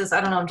circumstances.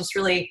 I don't know, I'm just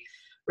really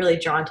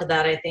drawn to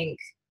that. I think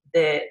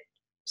that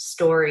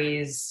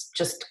stories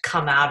just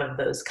come out of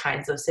those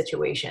kinds of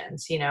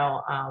situations.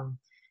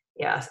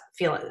 Yeah,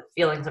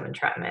 feelings of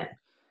entrapment.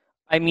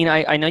 I mean,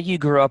 I know you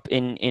grew up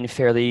in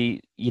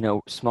fairly,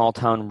 small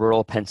town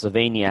rural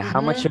Pennsylvania. Hmm.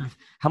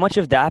 How much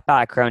of that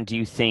background do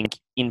you think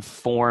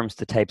informs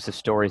the types of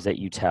stories that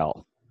you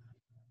tell?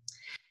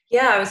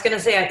 Yeah, I was gonna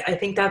say, I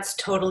think that's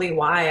totally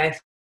why. I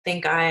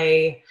think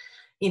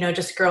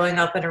just growing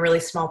up in a really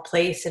small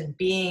place and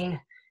being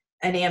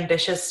an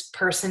ambitious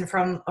person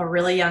from a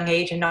really young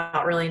age and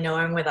not really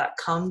knowing where that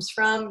comes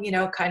from,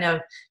 kind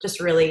of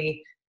just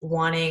really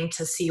wanting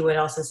to see what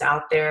else is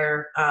out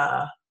there,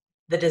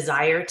 the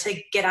desire to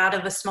get out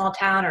of a small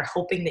town, or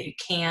hoping that you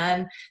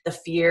can, the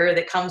fear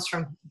that comes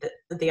from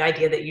the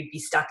idea that you'd be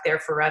stuck there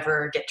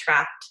forever or get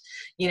trapped,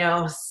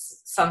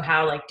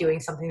 somehow, like doing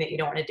something that you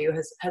don't want to do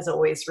has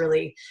always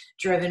really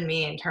driven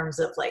me in terms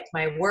of like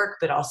my work,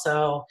 but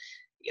also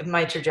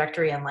my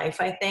trajectory in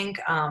life, I think.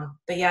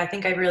 But yeah, I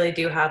think I really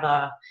do have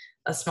a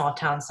small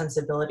town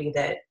sensibility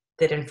that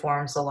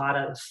informs a lot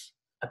of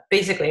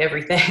basically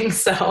everything.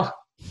 So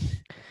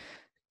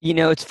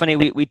It's funny.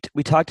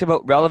 We talked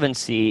about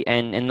relevancy,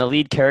 and the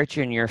lead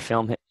character in your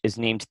film is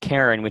named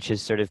Karen, which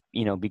has sort of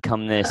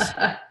become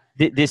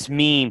this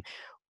meme.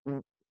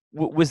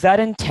 Was that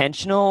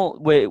intentional?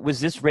 Was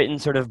this written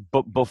sort of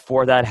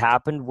before that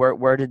happened?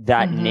 Where did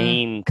that hmm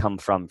name come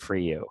from for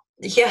you?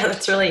 yeah,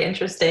 that's really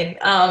interesting.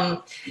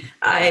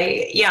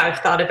 I've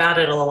thought about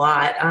it a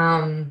lot.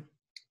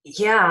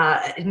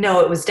 Yeah, no,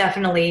 it was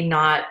definitely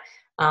not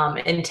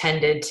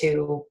intended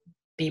to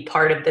be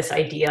part of this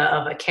idea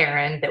of a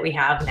Karen that we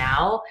have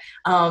now.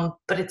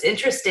 But it's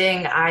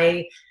interesting.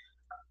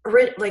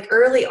 Like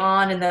early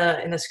on in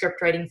the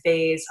script writing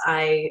phase,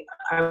 I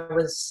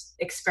was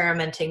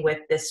experimenting with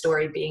this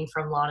story being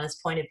from Lana's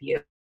point of view,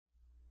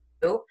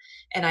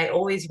 and I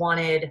always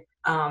wanted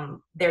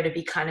there to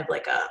be kind of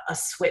like a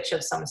switch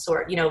of some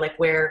sort, like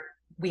where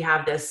we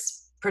have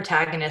this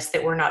protagonist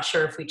that we're not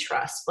sure if we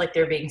trust, like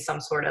there being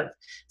some sort of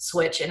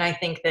switch. And I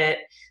think that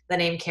the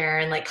name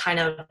Karen like kind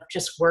of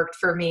just worked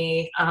for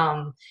me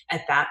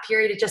at that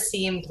period. It just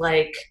seemed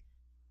like,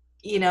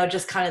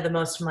 just kind of the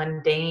most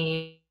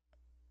mundane,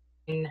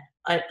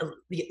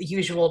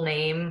 usual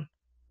name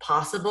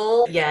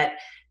possible, yet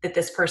that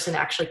this person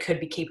actually could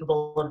be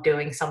capable of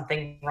doing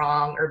something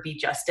wrong or be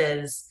just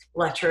as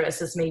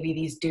lecherous as maybe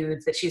these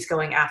dudes that she's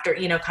going after,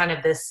 kind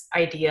of this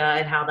idea,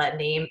 and how that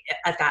name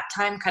at that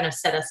time kind of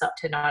set us up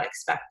to not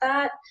expect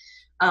that,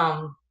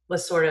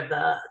 was sort of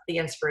the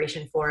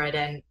inspiration for it.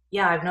 And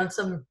yeah, I've known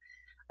some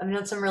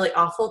really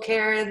awful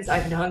Karens.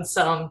 I've known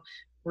some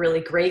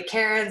really great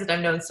Karens, and I've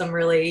known some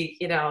really,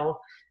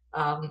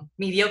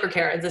 mediocre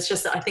Karens. It's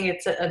just, I think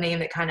it's a name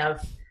that kind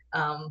of,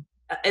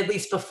 at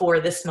least before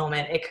this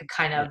moment, it could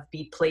kind of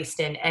be placed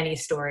in any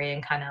story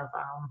and kind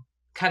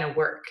of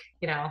work,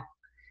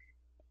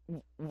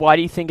 Why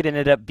do you think it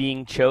ended up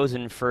being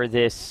chosen for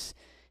this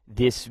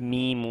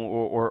meme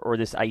or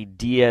this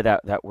idea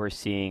that we're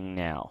seeing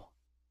now?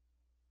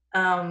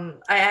 I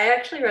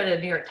actually read a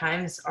New York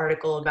Times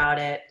article about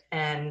it,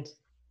 and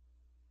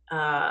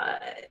uh,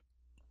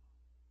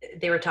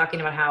 they were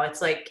talking about how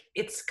it's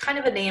kind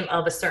of a name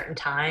of a certain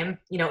time.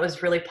 It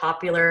was really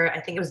popular. I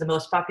think it was the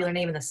most popular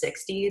name in the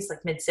 60s,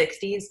 like mid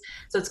 60s.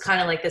 So it's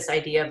kind of like this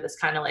idea of this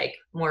kind of like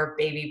more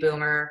baby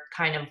boomer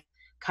kind of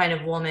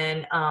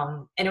woman.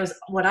 And it was,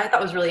 what I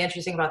thought was really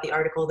interesting about the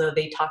article, though,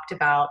 they talked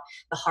about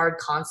the hard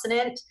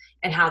consonant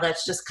and how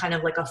that's just kind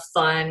of like a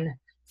fun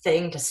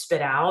thing to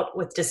spit out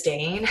with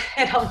disdain.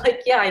 And I'm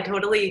like, yeah, I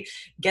totally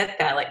get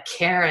that. Like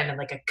Karen and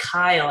like a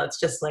Kyle, it's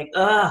just like,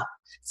 ugh,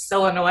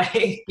 so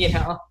annoying,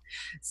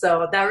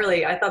 So that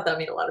really, I thought that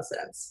made a lot of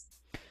sense.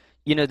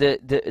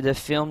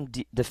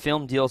 The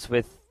film deals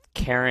with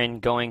Karen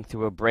going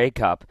through a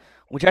breakup,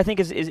 which I think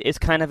is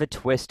kind of a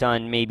twist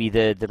on maybe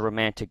the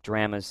romantic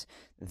dramas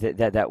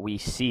that we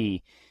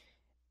see.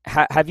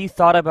 Have you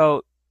thought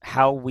about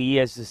how we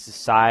as a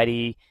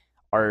society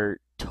are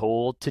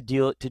told to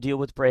deal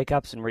with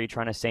breakups, and were you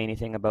trying to say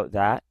anything about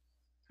that?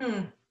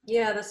 Hmm.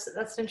 Yeah, that's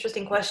an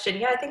interesting question.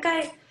 Yeah, I think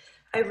I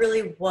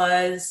really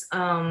was.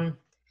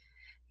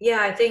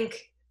 Yeah, I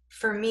think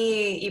for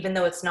me, even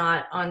though it's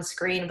not on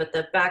screen, but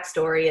the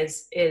backstory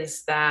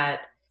is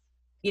that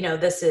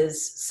this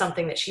is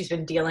something that she's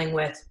been dealing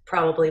with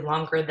probably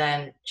longer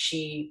than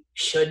she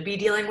should be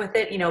dealing with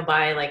it,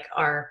 by like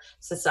our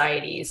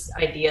society's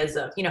ideas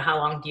of, how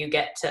long do you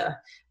get to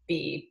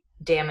be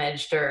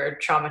damaged or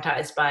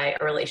traumatized by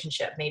a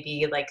relationship?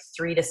 Maybe like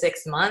 3 to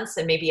 6 months.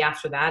 And maybe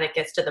after that, it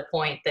gets to the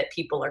point that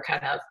people are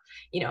kind of,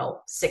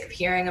 sick of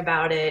hearing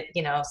about it,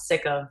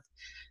 sick of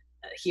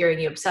hearing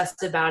you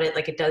obsessed about it.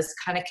 Like it does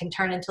kind of can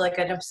turn into like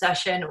an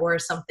obsession or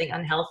something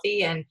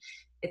unhealthy. And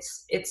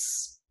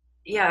it's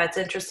yeah, it's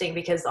interesting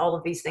because all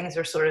of these things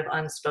are sort of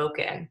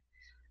unspoken.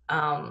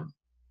 um,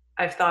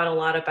 I've thought a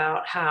lot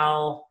about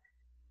how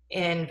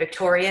in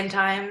Victorian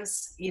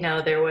times,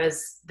 there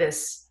was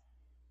this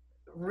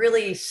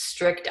really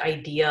strict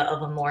idea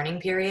of a mourning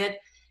period,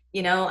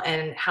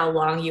 and how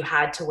long you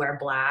had to wear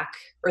black,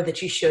 or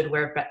that you should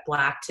wear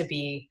black to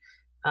be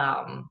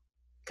um,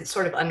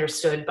 sort of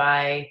understood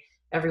by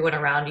everyone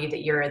around you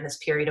that you're in this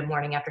period of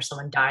mourning after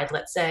someone died,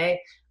 let's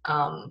say.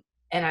 Um,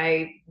 and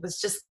I was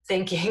just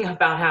thinking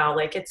about how,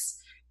 like,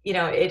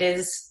 it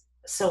is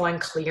so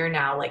unclear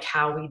now, like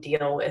how we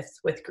deal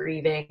with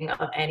grieving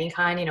of any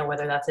kind,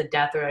 whether that's a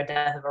death or a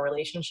death of a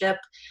relationship.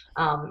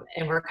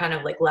 And we're kind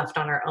of like left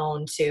on our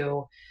own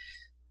to,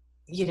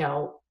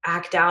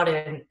 act out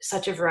in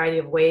such a variety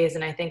of ways.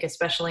 And I think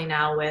especially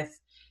now with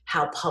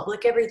how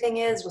public everything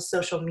is with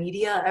social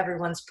media,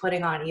 everyone's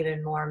putting on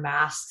even more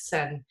masks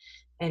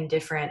and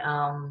different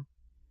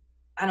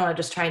I don't know,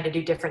 just trying to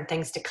do different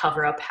things to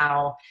cover up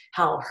how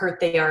hurt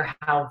they are,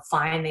 how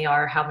fine they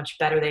are, how much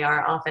better they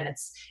are. Often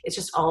it's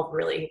just all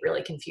really,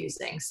 really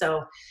confusing.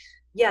 So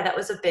yeah, that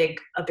was a big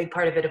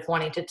part of it, of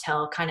wanting to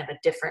tell kind of a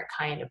different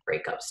kind of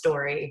breakup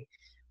story,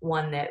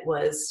 one that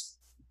was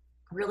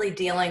really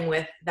dealing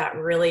with that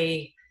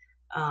really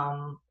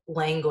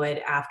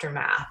languid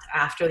aftermath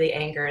after the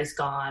anger is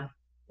gone,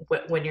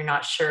 when you're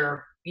not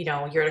sure,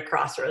 you're at a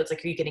crossroads.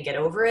 Like, are you going to get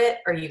over it?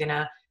 Are you going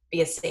to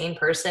be a sane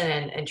person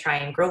and try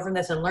and grow from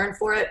this and learn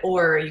for it?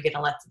 Or are you going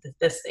to let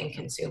this thing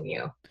consume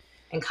you?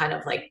 And kind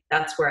of like,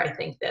 that's where I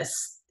think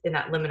in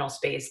that liminal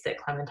space that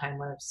Clementine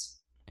lives.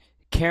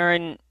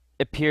 Karen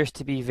appears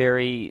to be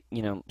very,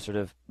 sort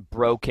of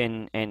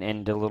broken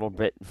and a little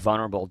bit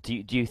vulnerable.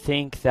 Do you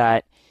think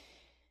that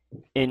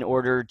in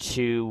order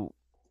to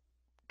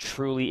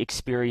truly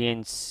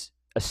experience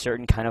a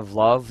certain kind of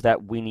love,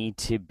 that we need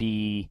to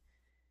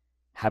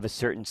have a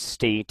certain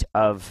state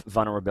of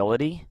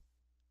vulnerability?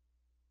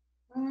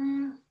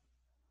 Mm,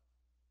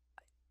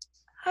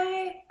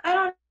 I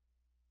don't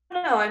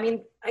know. I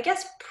mean, I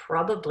guess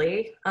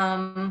probably.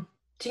 What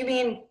do you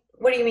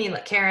mean,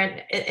 like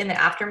Karen in the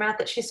aftermath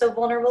that she's so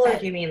vulnerable, or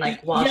do you mean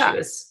like while she Yeah,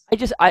 was?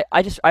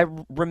 I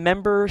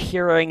remember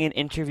hearing an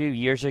interview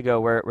years ago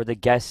where the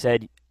guest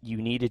said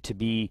you needed to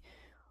be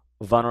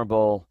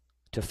vulnerable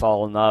to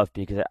fall in love,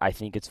 because I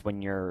think it's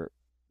when you're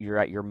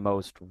at your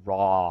most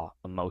raw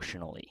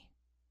emotionally.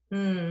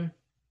 Hmm.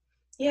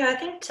 Yeah, I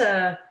think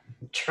to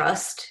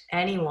trust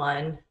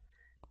anyone,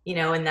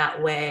 in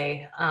that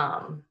way,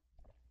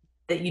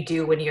 that you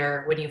do when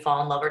you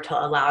fall in love, or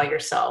to allow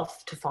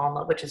yourself to fall in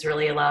love, which is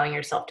really allowing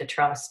yourself to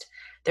trust.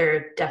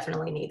 There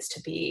definitely needs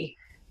to be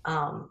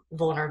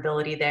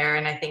vulnerability there,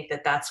 and I think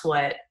that that's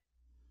what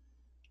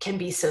can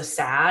be so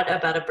sad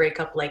about a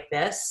breakup like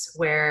this,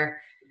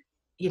 where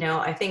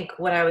I think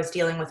what I was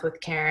dealing with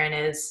Karen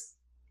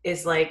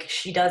is like,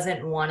 she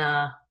doesn't want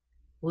to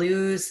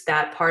lose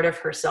that part of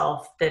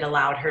herself that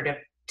allowed her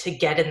to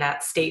get in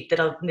that state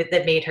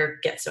that made her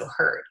get so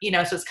hurt.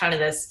 So it's kind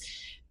of this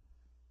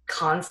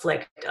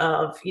conflict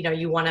of,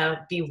 you want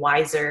to be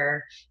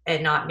wiser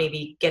and not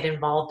maybe get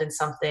involved in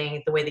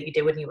something the way that you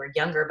did when you were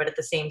younger, but at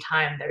the same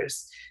time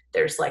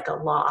there's like a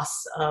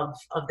loss of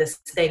this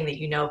thing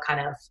that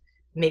kind of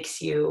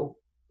makes you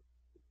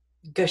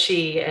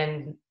gushy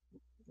and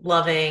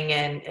loving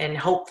and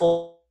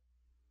hopeful,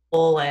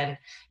 and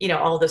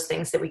all those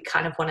things that we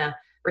kind of want to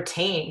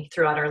retain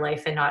throughout our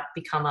life, and not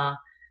become a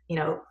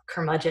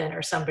curmudgeon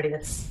or somebody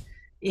that's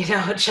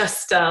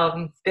just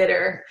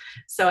bitter.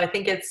 So I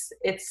think it's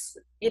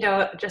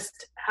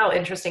just how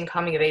interesting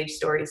coming of age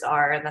stories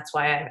are, and that's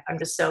why I'm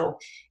just so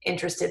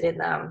interested in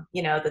them.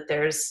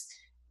 That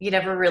you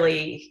never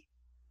really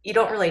you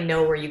don't really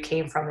know where you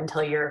came from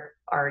until you're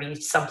already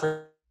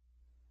someplace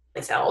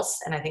else,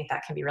 and I think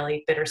that can be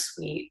really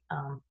bittersweet,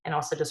 and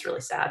also just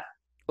really sad.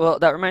 Well,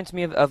 that reminds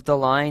me of the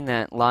line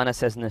that Lana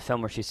says in the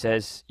film, where she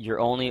says, "You're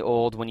only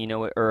old when you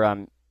know it,"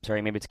 or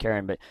sorry, maybe it's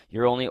Karen, but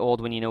 "You're only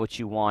old when you know what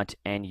you want,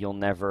 and you'll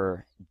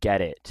never get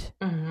it."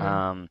 Hmm.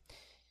 Um,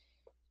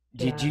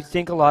 do you Yeah.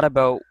 think a lot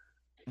about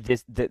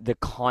the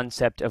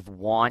concept of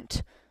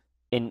want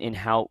in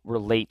how it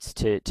relates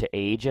to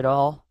age at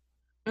all?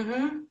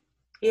 Hmm.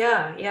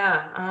 Yeah,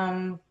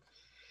 yeah.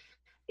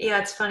 Yeah,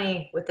 it's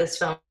funny with this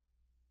film,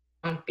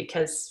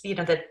 because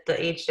the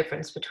age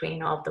difference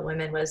between all of the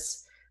women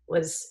was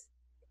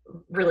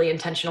really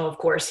intentional. Of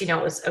course, it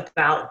was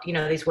about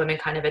these women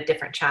kind of at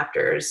different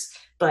chapters,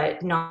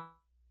 but not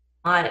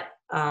not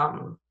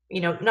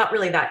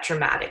really that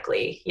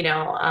dramatically.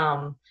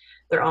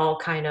 They're all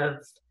kind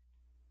of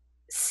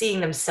seeing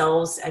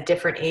themselves at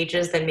different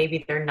ages than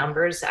maybe their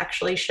numbers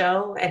actually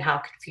show, and how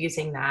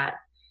confusing that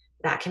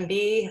can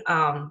be,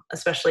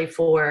 especially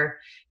for,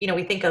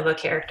 we think of a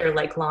character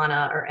like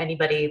Lana or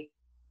anybody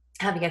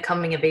having a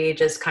coming of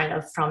age as kind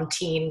of from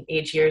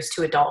teenage years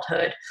to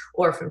adulthood,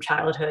 or from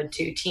childhood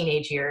to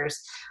teenage years.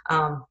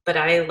 But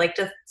I like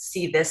to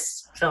see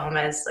this film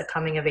as a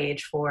coming of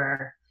age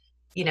for,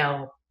 you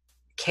know,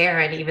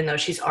 Karen, even though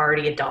she's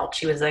already adult.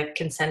 She was a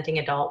consenting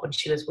adult when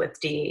she was with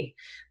Dee,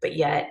 but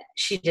yet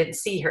she didn't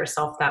see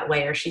herself that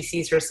way, or she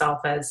sees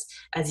herself as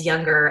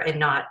younger and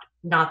not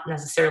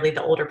necessarily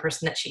the older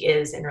person that she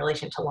is in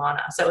relation to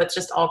Lana. So it's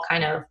just all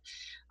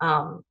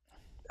um,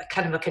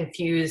 kind of a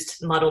confused,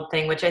 muddled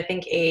thing, which I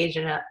think age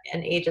and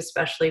age,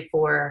 especially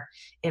for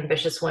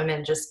ambitious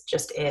women,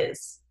 just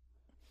is.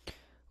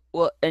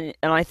 Well, and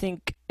I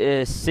think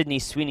Sydney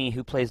Sweeney,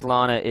 who plays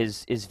Lana,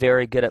 is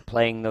very good at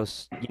playing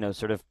those,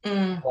 sort of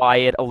Mm,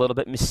 quiet, a little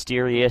bit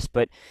mysterious,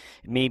 but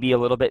maybe a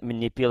little bit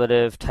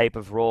manipulative type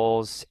of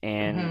roles.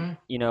 And,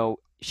 hmm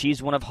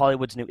she's one of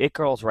Hollywood's new it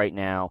girls right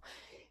now.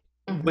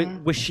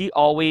 hmm Was she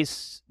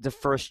always the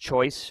first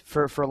choice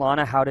for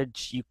Lana? How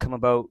did you come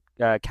about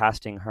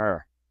casting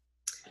her?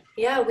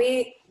 Yeah,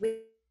 we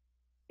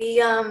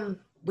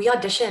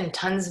auditioned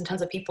tons and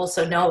tons of people.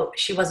 So no,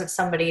 she wasn't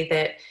somebody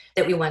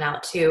that we went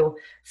out to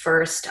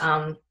first.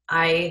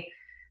 I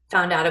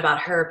found out about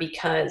her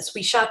because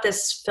we shot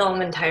this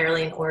film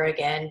entirely in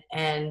Oregon,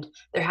 and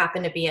there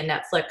happened to be a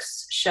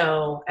Netflix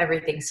show,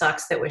 Everything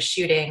Sucks, that was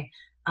shooting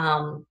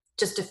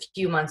just a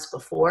few months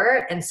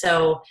before. And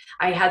so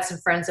I had some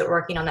friends that were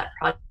working on that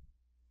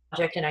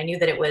project, and I knew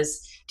that it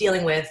was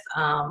dealing with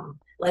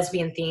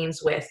lesbian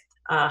themes with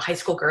high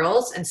school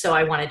girls, and so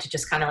I wanted to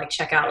just kind of like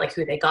check out like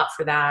who they got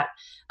for that.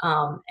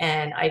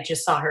 And I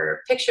just saw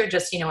her picture,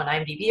 just on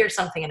IMDb or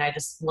something, and I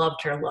just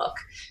loved her look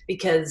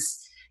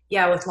because,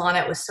 yeah, with Lana,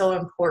 it was so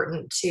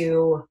important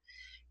to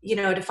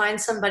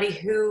find somebody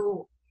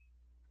who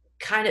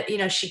kind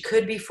of, she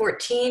could be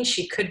 14,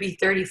 she could be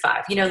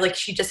 35, like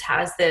she just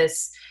has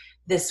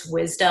this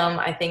wisdom,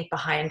 I think,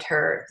 behind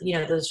her,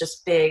 those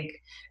just big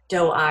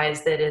doe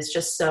eyes that is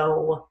just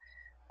so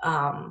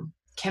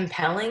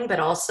compelling, but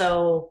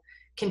also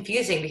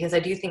confusing, because I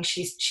do think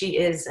she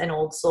is an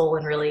old soul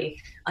and really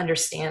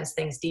understands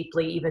things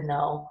deeply, even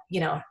though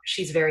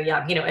she's very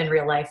young, in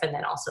real life, and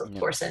then also, of Yeah.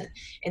 course,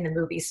 in the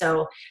movie.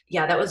 So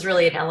yeah, that was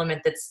really an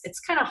element it's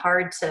kind of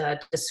hard to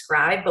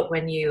describe, but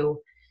when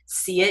you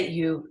see it,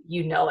 you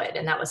know it.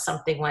 And that was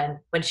something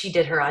when she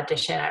did her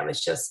audition, I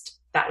was just,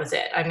 that was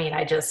it. I mean,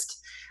 I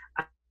just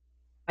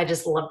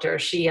loved her.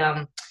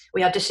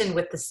 We auditioned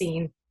with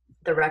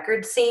the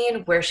record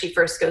scene where she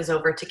first goes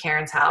over to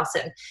Karen's house,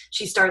 and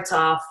she starts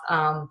off,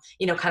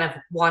 kind of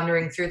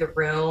wandering through the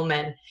room,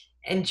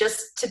 and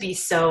just to be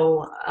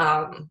so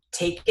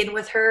taken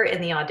with her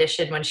in the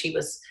audition when she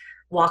was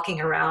walking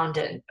around,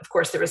 and of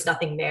course there was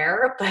nothing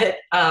there, but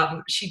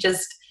she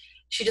just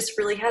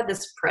really had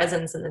this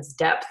presence and this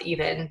depth,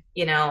 even,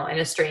 in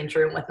a strange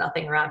room with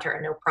nothing around her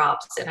and no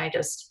props. And I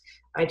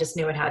just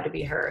knew it had to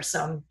be her. So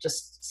I'm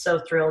just so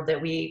thrilled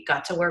that we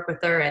got to work with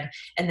her. And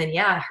then,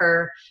 yeah,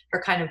 her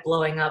kind of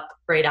blowing up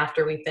right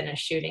after we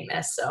finished shooting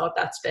this. So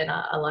that's been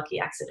a lucky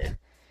accident.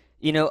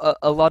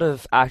 A lot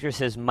of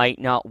actresses might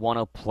not want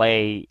to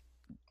play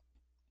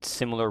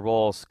similar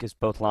roles because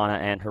both Lana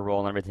and her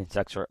role in Everything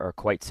Sucks are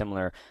quite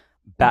similar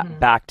hmm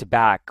back to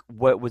back.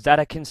 What was that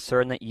a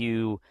concern that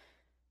you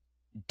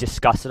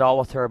discussed at all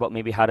with her about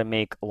maybe how to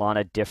make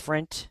Lana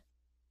different?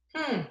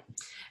 Hmm.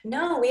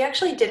 No, we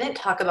actually didn't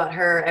talk about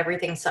her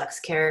Everything Sucks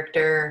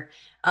character,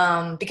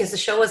 because the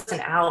show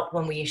wasn't out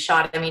when we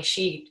shot it. I mean,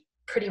 she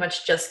pretty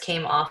much just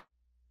came of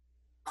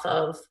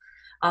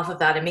off of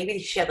that, and maybe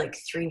she had like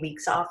 3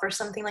 weeks off or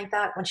something like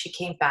that when she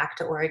came back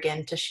to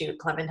Oregon to shoot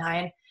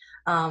Clementine.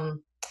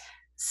 Um,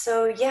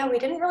 so yeah, we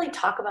didn't really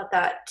talk about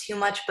that too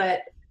much,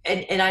 but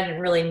and I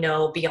didn't really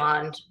know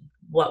beyond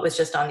what was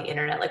just on the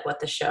internet, like what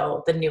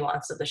the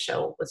nuance of the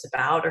show was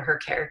about, or her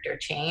character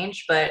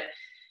change. But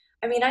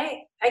I mean,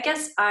 I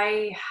guess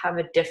I have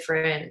a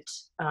different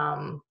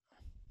um,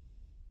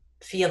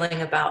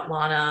 feeling about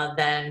Lana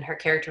than her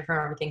character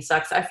from Everything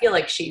Sucks. I feel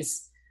like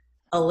she's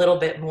a little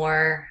bit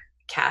more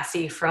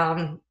Cassie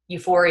from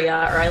Euphoria,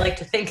 or I like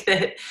to think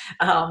that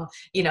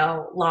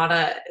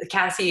Lana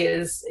Cassie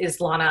is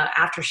Lana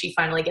after she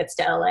finally gets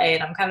to LA,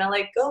 and I'm kind of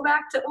like, go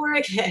back to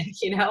Oregon,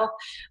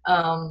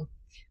 Um,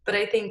 but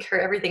I think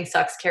her Everything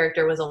Sucks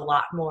character was a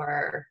lot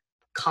more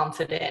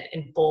confident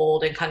and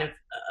bold and kind of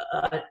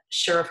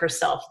sure of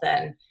herself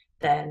than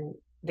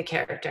the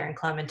character in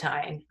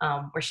Clementine,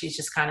 where she's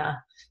just kind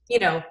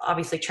of,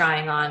 obviously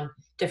trying on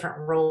different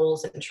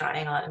roles and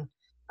trying on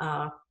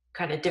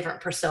kind of different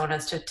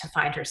personas to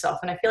find herself.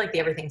 And I feel like the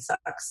Everything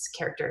Sucks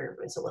character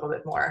is a little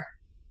bit more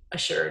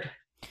assured.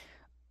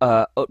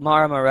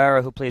 Mara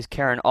Marrera, who plays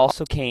Karen,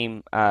 also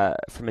came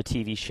from a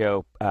TV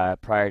show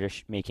prior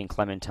to making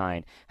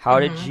Clementine. How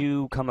did hmm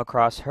you come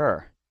across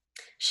her?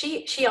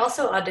 She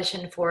also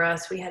auditioned for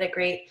us. We had a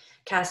great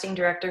casting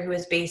director who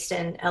was based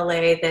in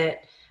LA that,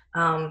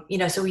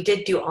 so we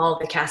did do all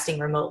the casting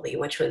remotely,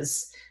 which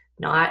was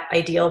not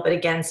ideal, but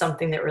again,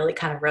 something that really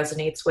kind of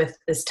resonates with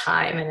this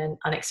time in an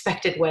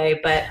unexpected way.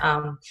 But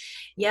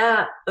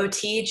yeah,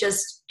 OT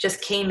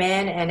just came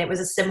in, and it was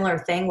a similar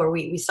thing where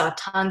we saw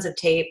tons of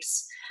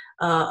tapes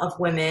of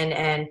women,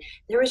 and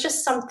there was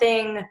just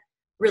something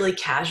really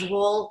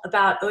casual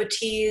about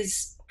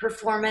OT's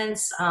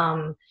performance.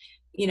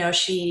 You know,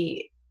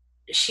 she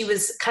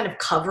was kind of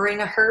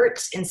covering a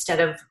hurt instead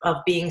of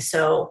being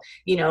so,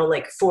 you know,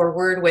 like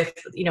forward with,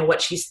 you know,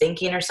 what she's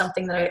thinking, or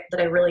something that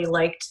I really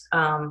liked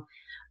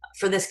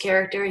for this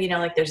character. You know,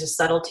 like there's a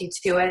subtlety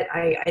to it.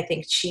 I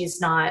think she's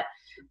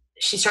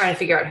trying to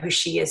figure out who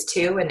she is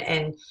too.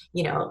 And,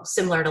 you know,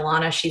 similar to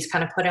Lana, she's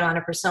kind of putting on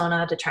a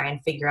persona to try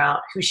and figure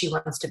out who she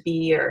wants to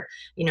be, or,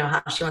 you know,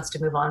 how she wants to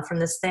move on from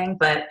this thing.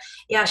 But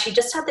yeah, she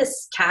just had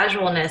this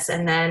casualness.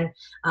 And then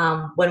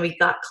when we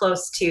got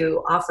close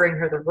to offering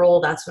her the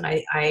role, that's when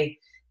I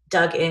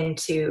dug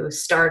into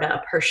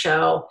Startup, her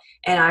show.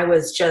 And I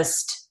was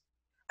just,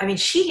 I mean,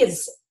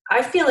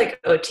 I feel like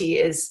OT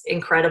is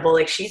incredible.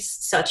 Like, she's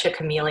such a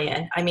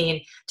chameleon. I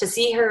mean, to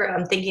see her,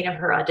 I'm thinking of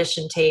her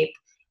audition tape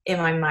in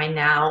my mind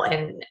now,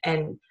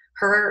 and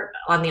her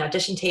on the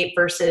audition tape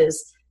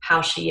versus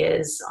how she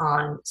is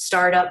on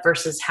Startup,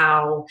 versus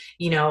how,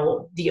 you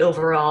know, the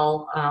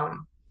overall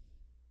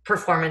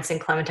performance in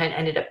Clementine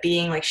ended up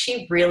being. Like,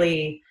 she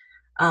really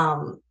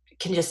can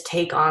just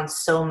take on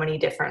so many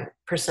different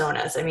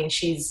personas. I mean,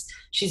 she's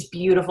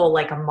beautiful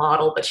like a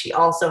model, but she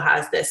also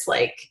has this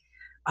like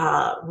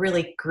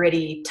really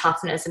gritty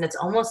toughness, and it's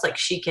almost like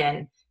she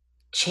can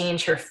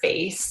change her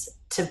face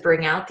to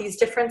bring out these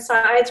different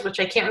sides, which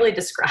I can't really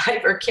describe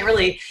or can't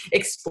really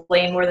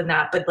explain more than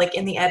that. But like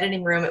in the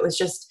editing room, it was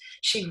just,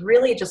 she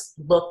really just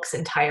looks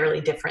entirely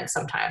different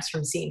sometimes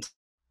from scene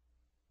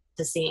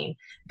to scene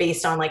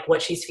based on like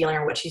what she's feeling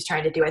or what she's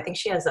trying to do. I think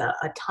she has a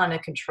ton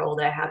of control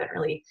that I haven't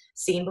really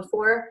seen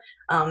before,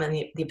 and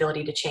the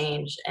ability to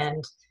change.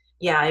 And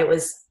yeah, it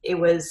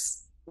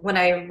was when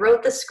I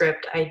wrote the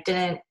script, I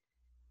didn't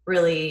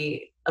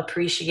really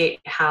appreciate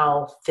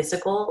how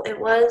physical it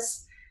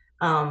was.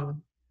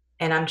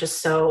 And I'm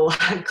just so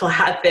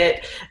glad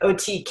that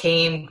OT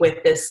came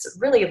with this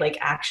really like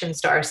action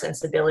star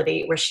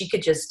sensibility where she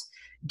could just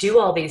do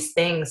all these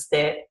things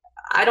that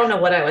I don't know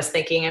what I was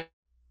thinking. I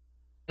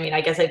mean,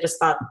 I guess I just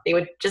thought they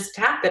would just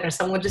happen, or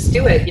someone would just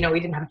do it. You know, we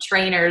didn't have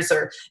trainers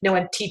or no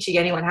one teaching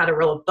anyone how to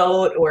row a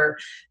boat or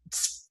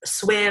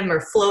swim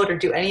or float or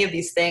do any of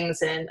these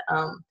things. And,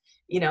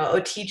 you know,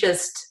 OT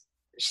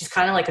she's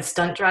kind of like a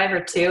stunt driver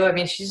too. I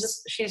mean,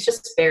 she's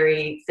just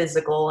very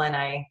physical, and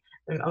I'm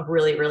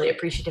really, really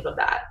appreciative of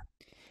that.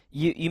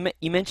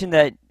 You mentioned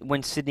that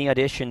when Sydney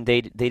auditioned,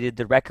 they did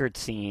the record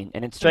scene,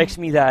 and it strikes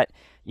me that,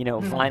 you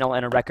know, vinyl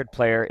and a record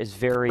player is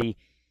very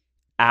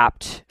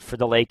apt for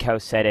the lake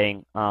house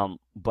setting,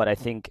 but I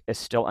think is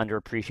still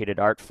underappreciated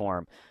art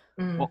form.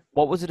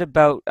 What was it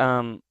about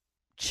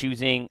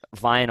choosing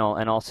vinyl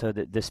and also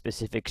the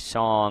specific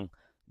song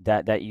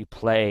that you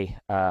play,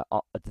 that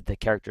the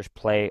characters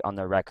play on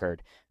the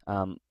record?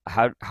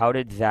 How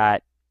did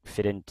that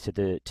fit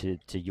into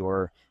to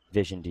your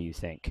vision, do you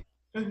think?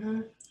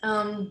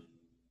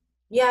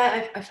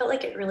 Yeah, I felt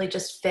like it really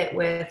just fit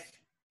with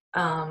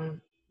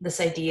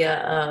this idea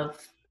of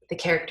the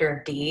character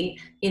of Dee,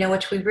 you know,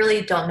 which we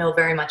really don't know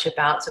very much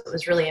about. So it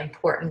was really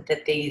important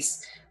that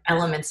these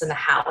elements in the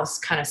house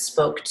kind of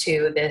spoke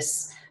to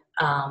this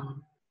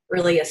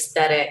really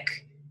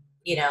aesthetic,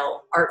 you know,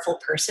 artful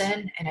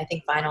person. And I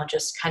think vinyl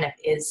just kind of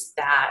is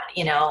that,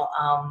 you know.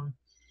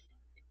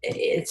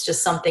 It's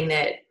just something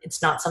that,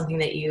 it's not something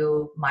that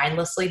you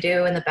mindlessly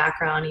do in the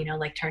background, you know,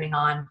 like turning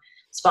on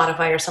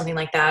Spotify or something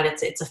like that.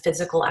 It's a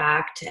physical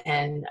act.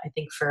 And I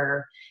think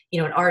for, you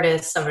know, an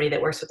artist, somebody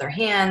that works with their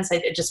hands,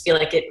 I just feel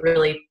like it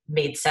really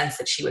made sense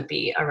that she would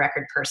be a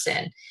record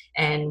person.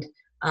 And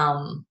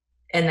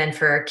then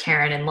for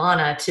Karen and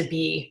Lana to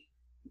be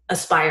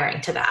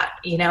aspiring to that,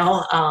 you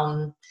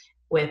know,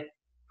 with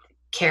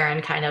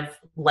Karen kind of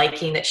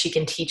liking that she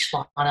can teach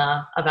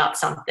Lana about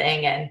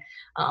something, and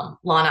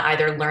Lana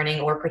either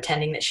learning or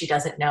pretending that she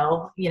doesn't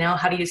know, you know,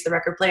 how to use the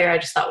record player. I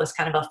just thought was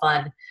kind of a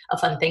fun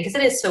thing, because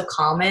it is so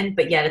common,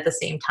 but yet at the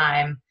same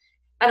time,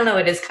 I don't know,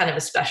 it is kind of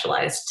a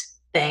specialized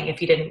thing.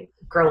 If you didn't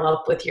grow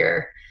up with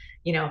your,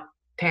 you know,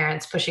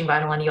 parents pushing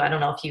vinyl on you, I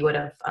don't know if you would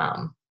have,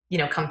 you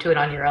know, come to it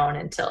on your own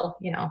until,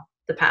 you know,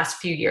 the past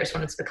few years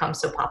when it's become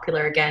so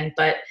popular again.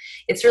 But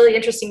it's really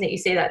interesting that you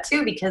say that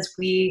too, because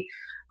we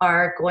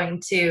are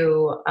going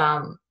to,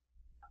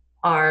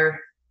 our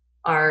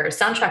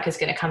soundtrack is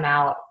going to come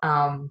out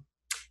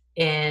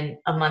in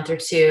a month or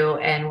two,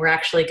 and we're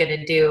actually going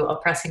to do a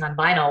pressing on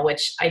vinyl,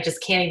 which I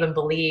just can't even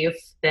believe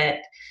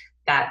that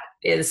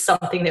is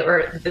something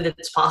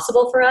that's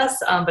possible for us.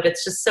 But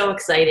it's just so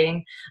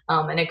exciting,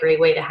 and a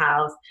great way to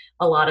have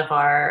a lot of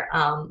our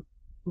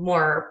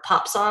more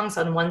pop songs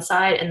on one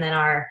side and then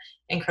our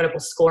incredible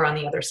score on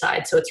the other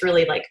side. So it's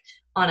really like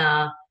on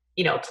a,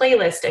 you know,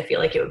 playlist. I feel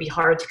like it would be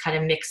hard to kind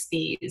of mix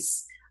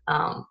these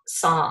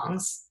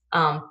songs.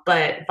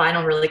 But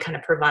vinyl really kind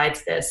of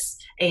provides this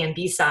A and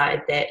B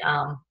side that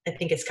I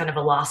think is kind of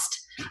a lost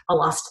a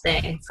lost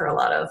thing for a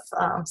lot of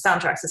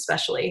soundtracks,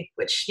 especially,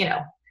 which,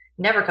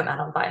 never come out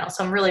on vinyl.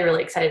 So I'm really,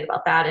 really excited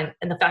about that.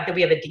 And the fact that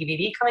we have a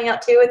DVD coming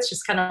out too, it's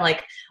just kind of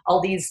like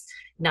all these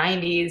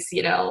 90s,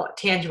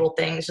 tangible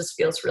things just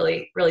feels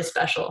really, really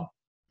special.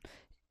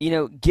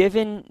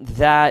 Given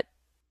that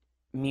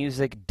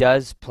music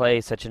does play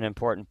such an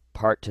important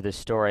part to the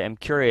story, I'm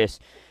curious,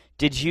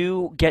 did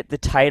you get the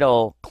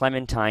title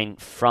Clementine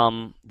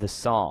from the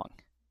song?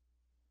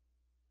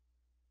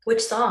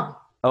 Which song?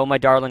 Oh, My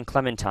Darling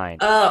Clementine.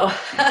 Oh,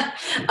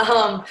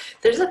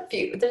 there's a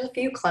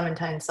few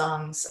Clementine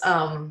songs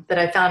that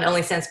I found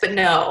only since, but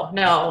no.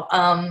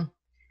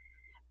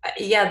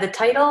 Yeah, the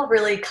title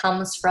really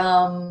comes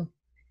from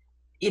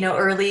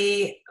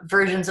early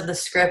versions of the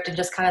script and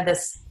just kind of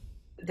this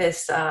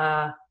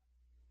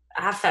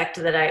affect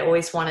that I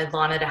always wanted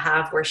Lana to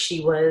have, where she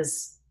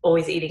was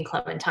always eating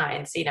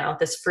clementines.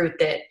 This fruit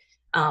that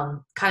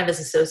kind of is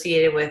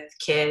associated with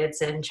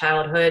kids and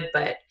childhood,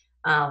 but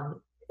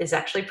is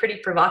actually pretty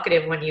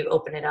provocative when you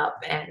open it up.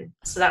 And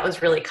so that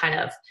was really kind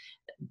of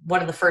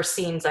one of the first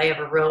scenes I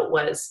ever wrote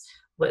was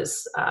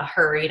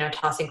her,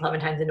 tossing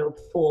clementines into a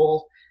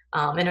pool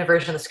in a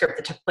version of the script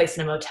that took place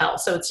in a motel.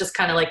 So it's just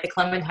kind of like the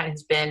clementine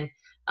has been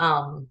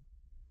a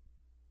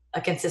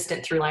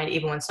consistent through line,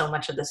 even when so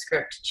much of the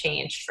script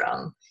changed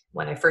from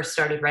when I first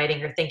started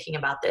writing or thinking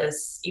about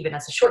this, even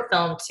as a short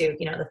film, to,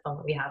 the film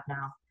that we have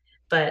now.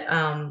 But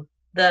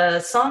the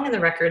song in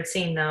the record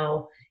scene,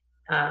 though,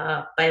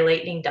 by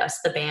Lightning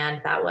Dust, the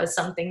band, that was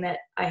something that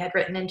I had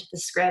written into the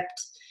script.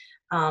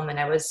 And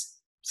I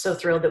was so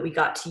thrilled that we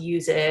got to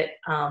use it,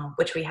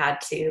 which we had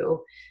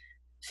to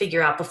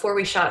figure out before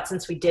we shot,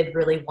 since we did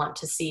really want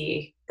to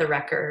see the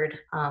record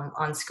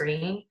on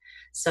screen.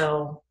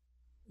 So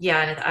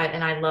yeah,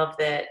 and I love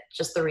that,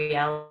 just the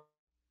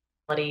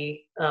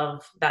reality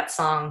of that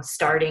song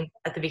starting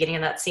at the beginning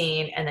of that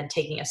scene and then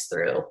taking us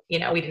through. We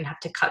didn't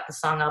have to cut the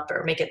song up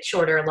or make it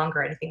shorter or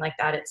longer or anything like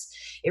that.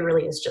 It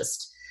really is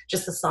just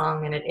the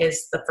song, and it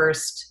is the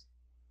first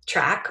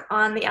track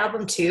on the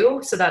album too.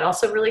 So that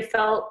also really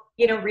felt,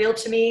 real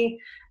to me,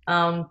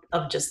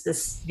 of just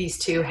these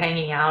two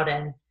hanging out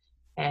and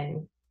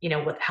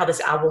how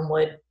this album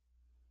would,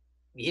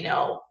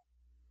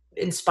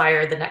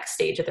 inspire the next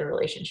stage of their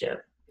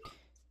relationship.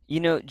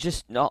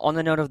 Just on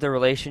the note of the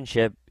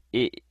relationship,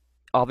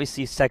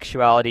 obviously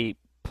sexuality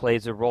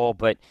plays a role,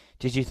 but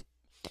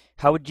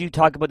how would you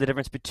talk about the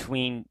difference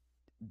between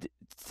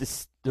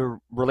the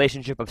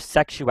relationship of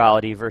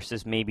sexuality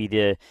versus maybe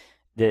the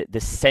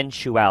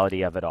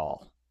sensuality of it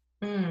all?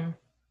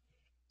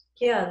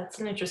 Yeah, that's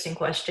an interesting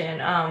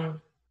question.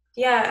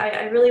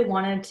 I really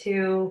wanted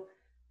to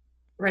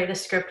write a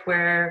script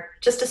where,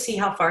 just to see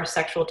how far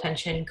sexual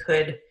tension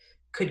could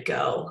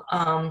go.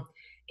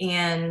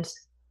 And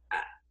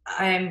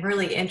I'm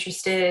really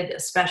interested,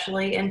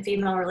 especially in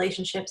female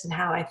relationships, and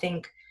how I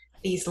think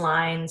these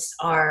lines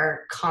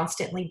are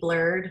constantly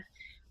blurred.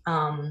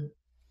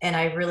 And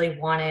I really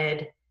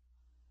wanted,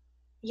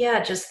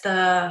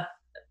 especially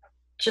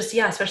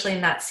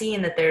in that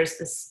scene, that there's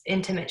this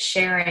intimate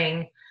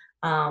sharing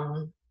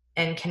and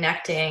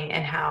connecting,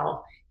 and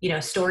how,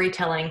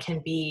 storytelling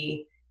can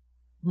be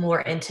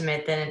more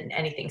intimate than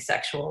anything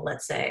sexual,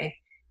 let's say.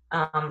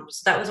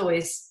 So that was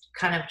always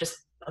kind of just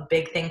a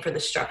big thing for the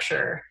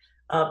structure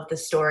of the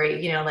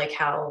story, like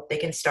how they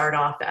can start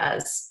off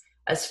as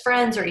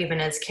friends, or even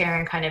as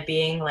Karen kind of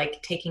being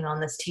like taking on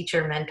this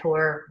teacher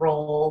mentor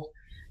role,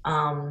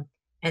 and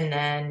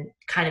then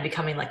kind of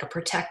becoming like a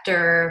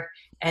protector,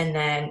 and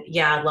then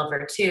I love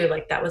her too.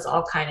 Like that was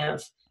all kind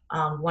of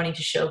wanting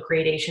to show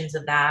gradations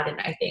of that. And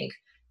I think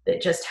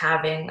that just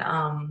having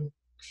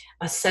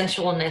a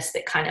sensualness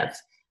that kind of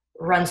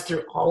runs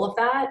through all of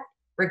that,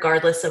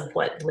 regardless of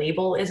what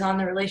label is on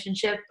the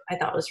relationship, I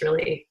thought was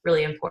really,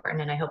 really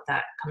important. And I hope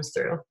that comes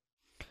through.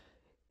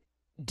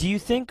 Do you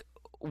think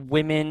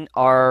women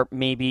are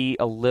maybe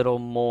a little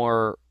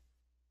more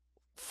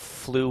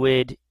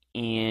fluid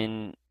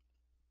in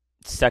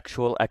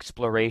sexual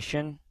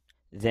exploration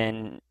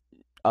than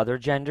other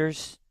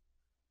genders?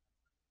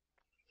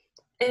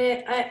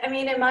 I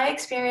mean, in my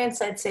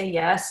experience, I'd say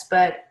yes,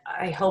 but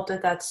I hope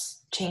that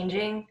that's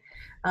changing.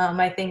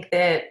 I think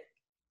that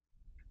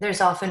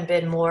there's often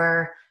been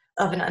more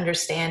of an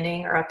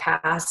understanding or a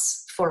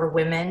pass for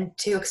women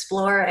to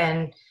explore,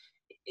 and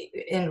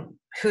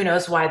who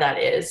knows why that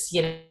is,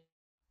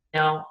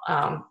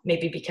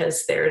 maybe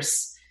because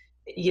there's,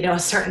 a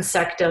certain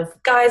sect of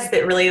guys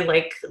that really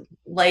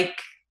like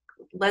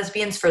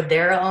lesbians for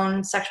their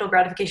own sexual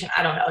gratification.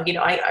 I don't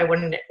know. I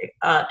wouldn't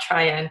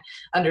try and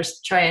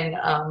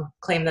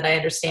claim that I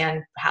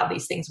understand how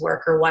these things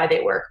work or why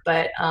they work.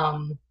 But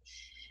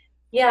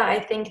I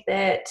think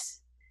that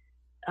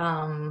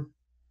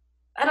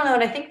I don't know.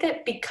 And I think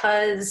that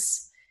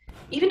because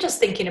even just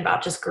thinking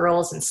about just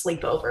girls and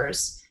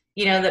sleepovers,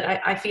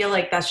 that I feel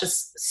like that's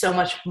just so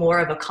much more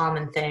of a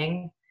common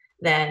thing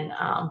than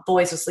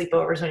boys with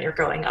sleepovers when you're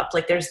growing up.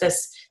 Like there's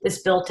this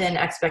built-in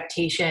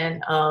expectation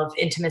of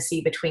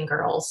intimacy between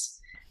girls,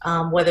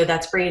 whether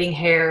that's braiding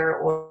hair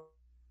or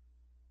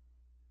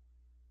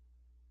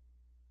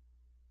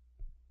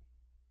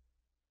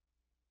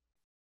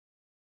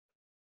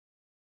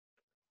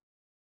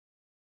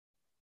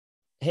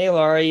Hey,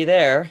 Laura, are you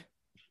there?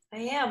 I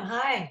am.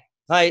 Hi.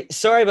 Hi,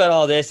 sorry about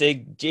all this.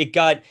 It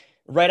got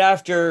right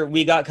after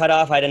we got cut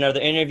off. I had another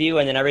interview,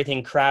 and then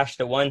everything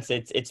crashed at once.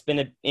 It's been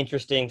an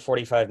interesting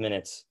 45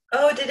 minutes.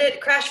 Oh, did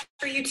it crash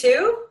for you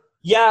too?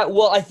 Yeah,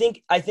 well, I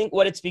think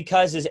what it's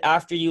because is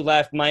after you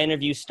left, my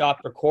interview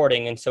stopped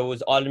recording, and so it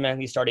was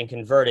automatically starting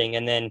converting,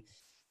 and then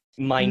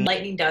my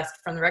Lightning Dust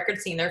from the record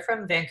scene. They're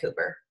from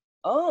Vancouver.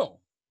 oh,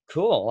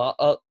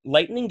 cool.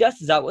 Lightning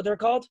dust, is that what they're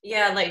called?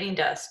 Yeah, Lightning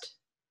Dust.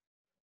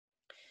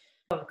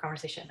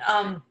 Conversation.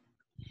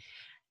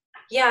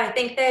 Yeah, I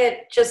think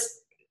that just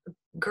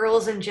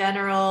girls in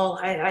general,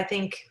 I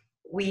think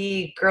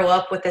we grow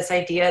up with this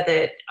idea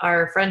that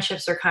our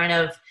friendships are kind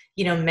of,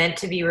 meant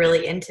to be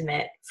really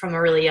intimate from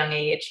a really young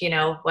age,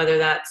 whether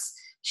that's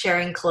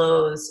sharing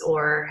clothes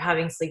or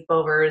having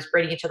sleepovers,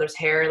 braiding each other's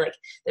hair. Like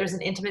there's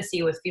an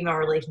intimacy with female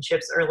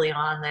relationships early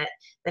on that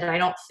I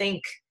don't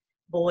think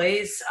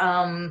boys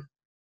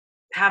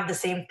have the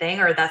same thing,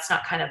 or that's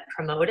not kind of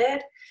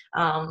promoted.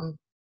 Um,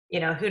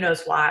 who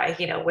knows why,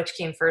 which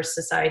came first,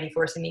 society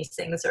forcing these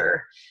things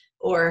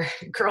or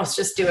girls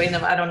just doing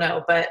them. I don't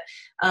know. But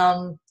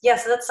yeah,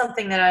 so that's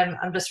something that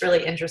I'm just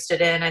really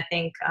interested in. I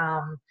think,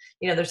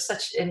 there's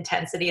such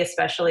intensity,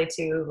 especially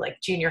to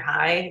like junior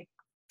high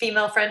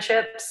female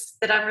friendships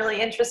that I'm really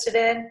interested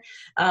in.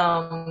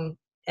 And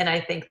I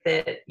think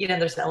that,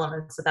 there's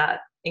elements of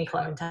that in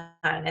Clementine,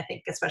 I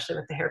think, especially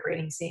with the hair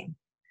braiding scene.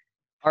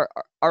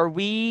 Are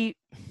we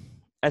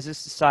as a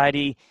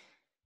society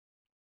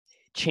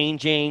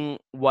changing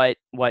what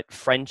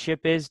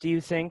friendship is, do you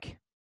think?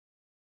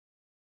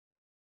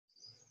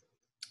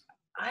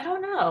 I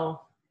don't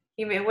know.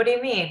 What do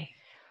you mean?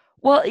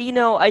 Well,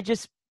 I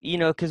just,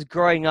 because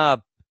growing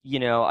up,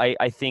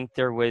 I think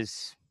there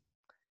was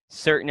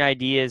certain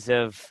ideas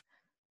of,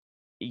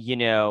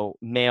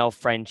 male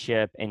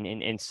friendship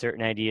and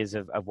certain ideas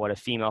of what a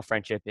female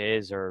friendship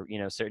is, or,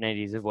 certain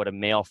ideas of what a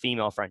male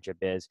female friendship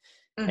is.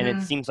 And it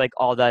Hmm. seems like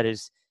all that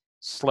is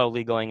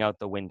slowly going out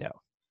the window.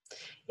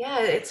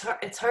 Yeah,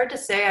 it's hard to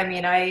say. I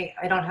mean, I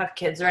don't have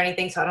kids or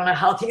anything, so I don't know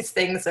how these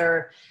things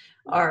are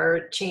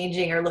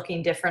changing or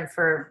looking different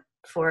for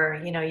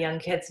young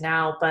kids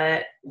now.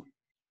 But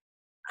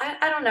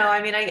I don't know.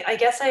 I mean, I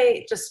guess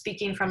I just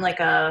speaking from like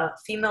a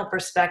female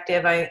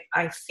perspective,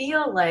 I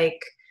feel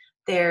like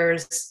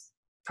there's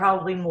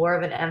probably more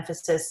of an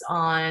emphasis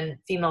on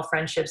female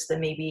friendships than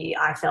maybe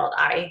I felt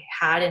I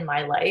had in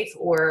my life,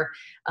 or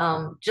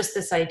just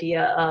this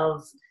idea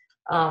of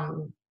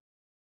um,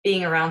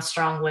 being around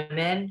strong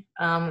women,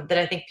 that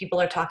I think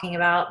people are talking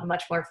about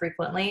much more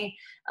frequently.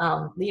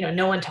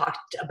 No one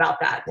talked about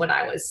that when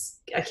I was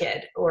a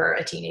kid or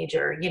a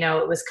teenager.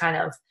 It was kind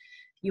of,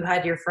 you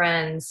had your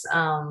friends,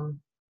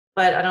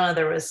 but I don't know.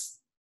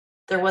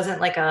 There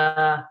wasn't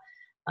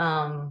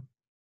um,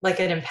 like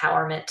an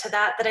empowerment to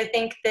that I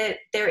think that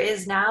there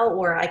is now,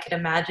 or I could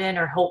imagine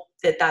or hope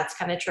that that's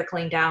kind of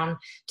trickling down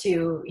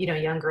to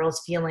young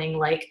girls feeling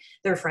like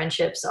their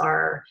friendships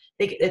are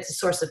it's a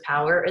source of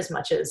power as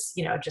much as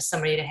just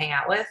somebody to hang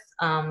out with.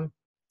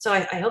 So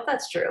I hope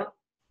that's true.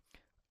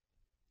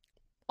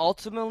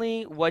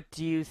 Ultimately, what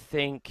do you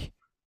think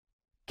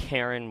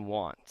Karen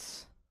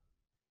wants?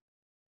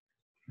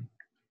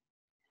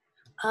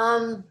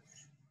 Um,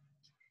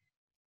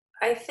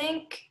 I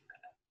think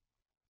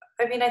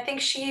I think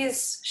she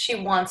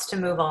wants to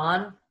move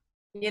on.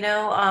 I mean,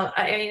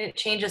 it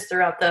changes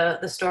throughout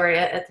the story.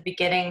 At the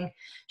beginning,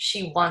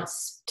 she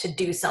wants to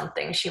do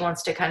something. She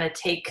wants to kind of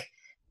take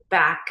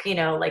back,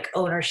 like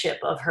ownership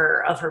of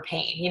her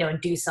pain,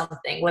 and do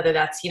something. Whether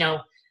that's,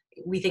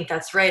 we think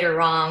that's right or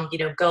wrong.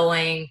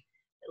 Going,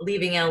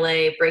 leaving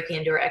LA, breaking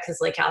into her ex's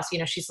lake house.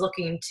 She's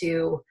looking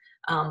to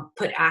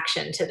put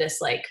action to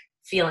this like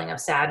feeling of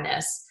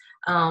sadness.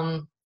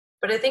 Um,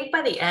 but I think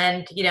by the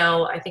end,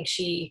 I think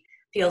she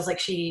feels like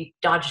she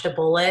dodged a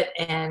bullet,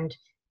 and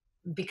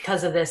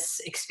because of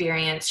this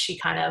experience she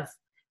kind of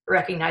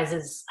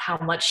recognizes how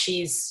much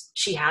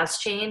she has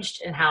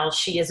changed and how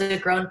she is a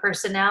grown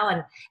person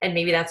now, and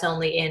maybe that's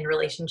only in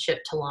relationship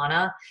to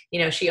Lana.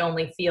 She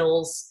only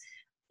feels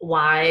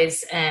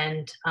wise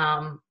and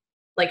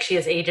like she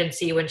has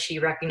agency when she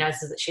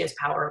recognizes that she has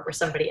power over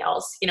somebody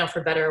else,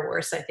 for better or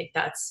worse. I think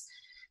that's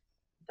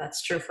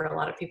true for a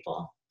lot of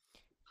people.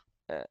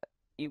 Uh,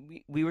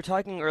 we were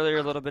talking earlier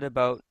a little bit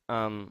about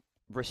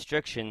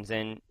restrictions,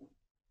 and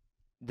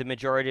the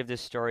majority of this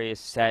story is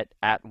set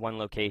at one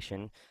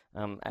location,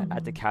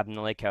 at the Mhm. cabin in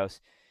the lake house.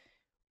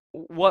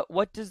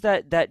 What does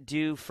that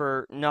do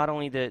for not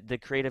only the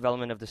creative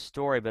element of the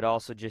story, but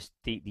also just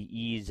the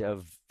ease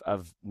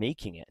of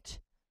making it?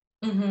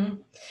 Hmm.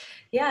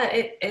 Yeah,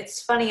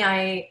 it's funny.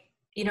 I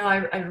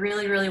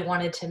really, really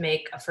wanted to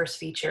make a first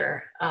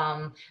feature.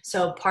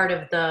 So part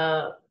of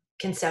the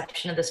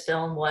conception of this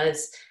film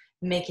was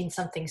making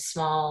something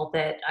small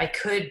that I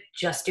could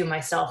just do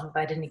myself if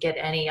I didn't get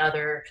any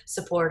other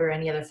support or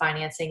any other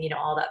financing,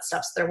 all that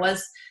stuff. So there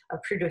was a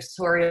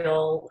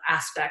producerial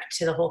aspect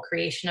to the whole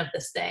creation of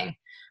this thing.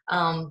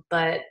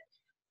 But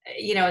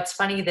it's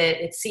funny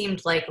that it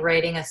seemed like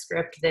writing a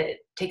script that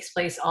takes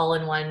place all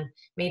in one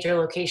major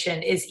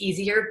location is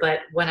easier. But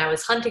when I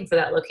was hunting for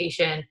that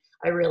location,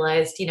 I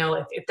realized,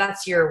 if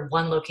that's your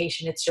one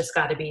location, it's just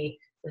got to be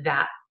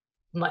that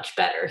much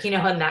better,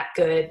 and that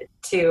good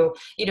too,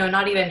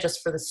 not even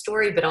just for the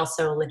story, but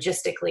also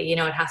logistically,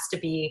 it has to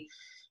be,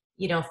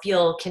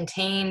 feel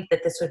contained,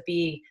 that this would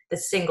be the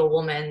single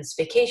woman's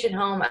vacation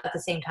home. At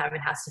the same time, it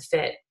has to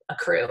fit a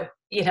crew,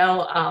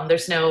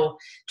 there's no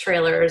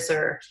trailers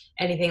or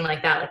anything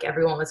like that. Like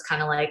everyone was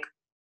kind of like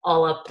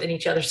all up in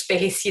each other's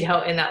face, in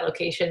that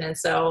location. And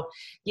so,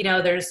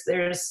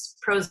 there's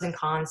pros and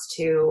cons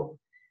to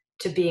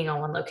being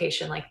on one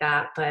location like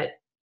that. But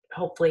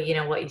hopefully,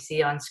 what you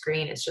see on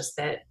screen is just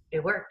that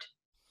it worked.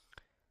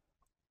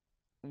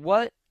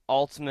 What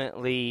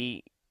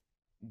ultimately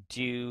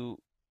do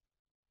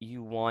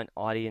you want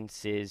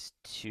audiences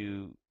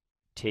to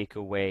take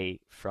away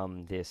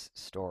from this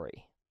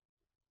story?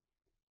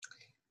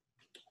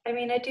 I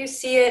mean, I do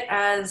see it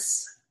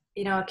as,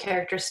 a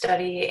character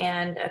study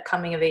and a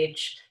coming of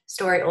age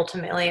story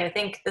ultimately. I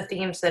think the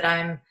themes that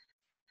I'm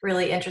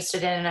really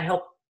interested in, and I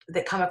hope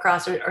that come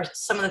across, are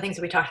some of the things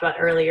that we talked about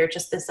earlier,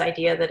 just this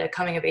idea that a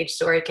coming of age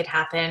story could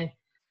happen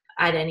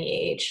at any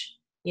age,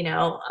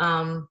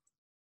 and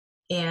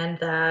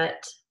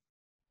that,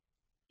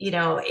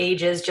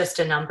 age is just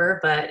a number,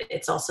 but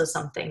it's also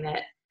something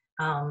that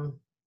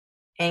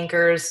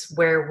anchors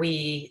where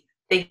we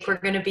think we're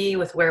going to be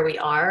with where we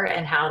are,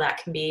 and how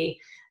that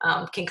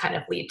can kind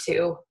of lead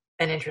to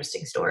an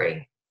interesting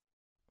story.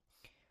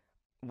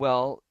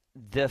 Well,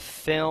 the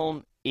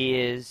film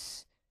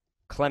is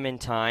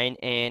Clementine,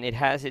 and it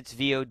has its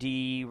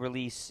VOD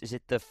release. Is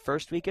it the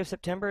first week of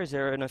September? Is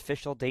there an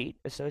official date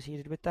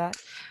associated with that?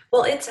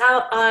 Well, it's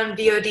out on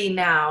VOD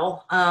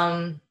now,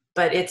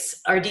 but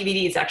our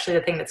DVD is actually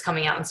the thing that's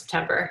coming out in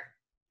September,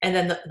 and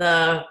then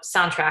the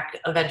soundtrack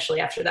eventually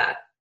after that.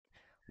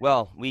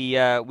 Well, we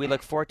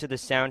look forward to the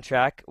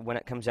soundtrack when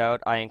it comes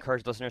out. I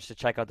encourage listeners to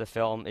check out the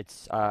film.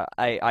 It's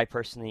I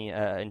personally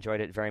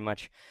enjoyed it very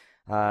much.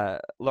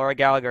 Lara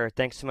Gallagher,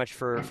 thanks so much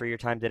for your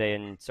time today,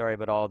 and sorry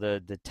about all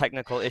the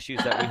technical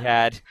issues that we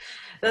had.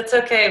 That's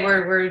okay.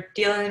 We're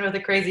dealing with a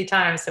crazy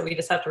time, so we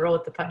just have to roll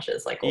with the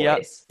punches, like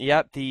always.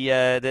 Yep.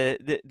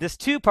 The this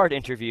two-part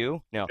interview.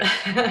 No.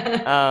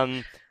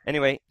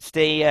 Anyway,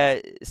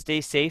 stay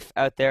safe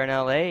out there in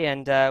LA,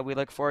 and we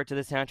look forward to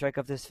the soundtrack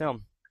of this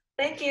film.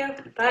 Thank you.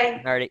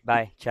 Bye. Alrighty,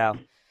 bye. Ciao.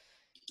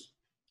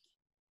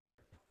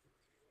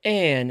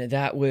 And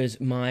that was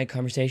my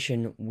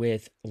conversation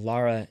with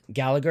Lara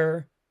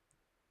Gallagher,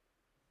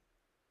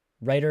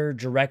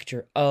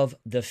 writer-director of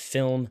the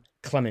film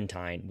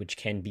Clementine, which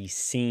can be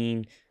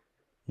seen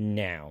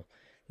now.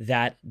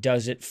 That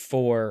does it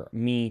for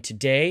me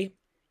today.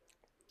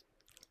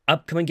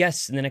 Upcoming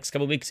guests in the next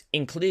couple of weeks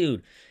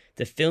include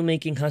the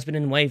filmmaking husband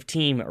and wife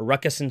team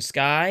Ruckus and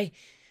Sky.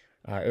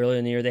 Earlier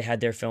in the year, they had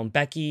their film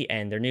Becky,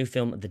 and their new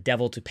film The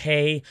Devil to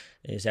Pay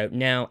is out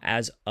now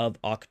as of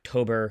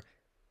October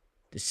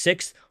the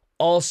 6th.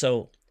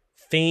 Also,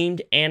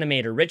 famed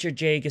animator Richard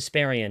J.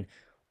 Gasparian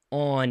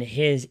on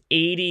his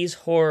 80s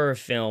horror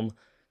film,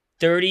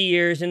 30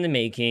 years in the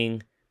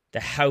making,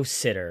 The House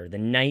Sitter, The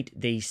Night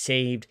They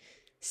Saved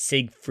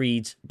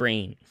Siegfried's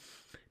Brain.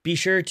 Be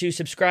sure to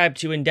subscribe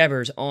to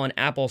Endeavors on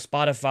Apple,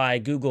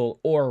 Spotify,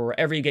 Google, or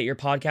wherever you get your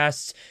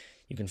podcasts.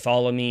 You can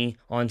follow me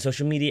on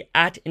social media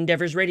at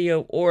Endeavors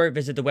Radio, or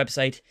visit the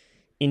website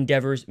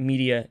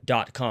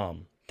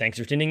endavorsmedia.com. Thanks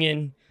for tuning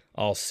in.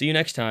 I'll see you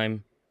next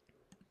time.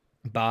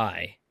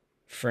 Bye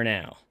for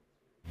now.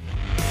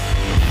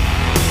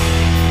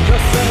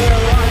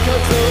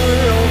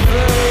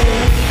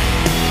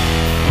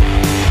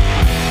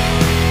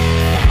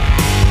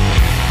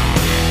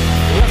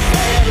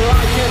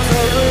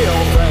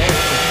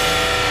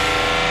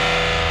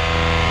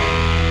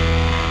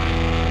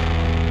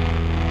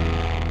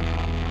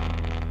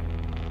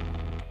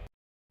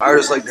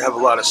 Artists like to have a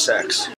lot of sex.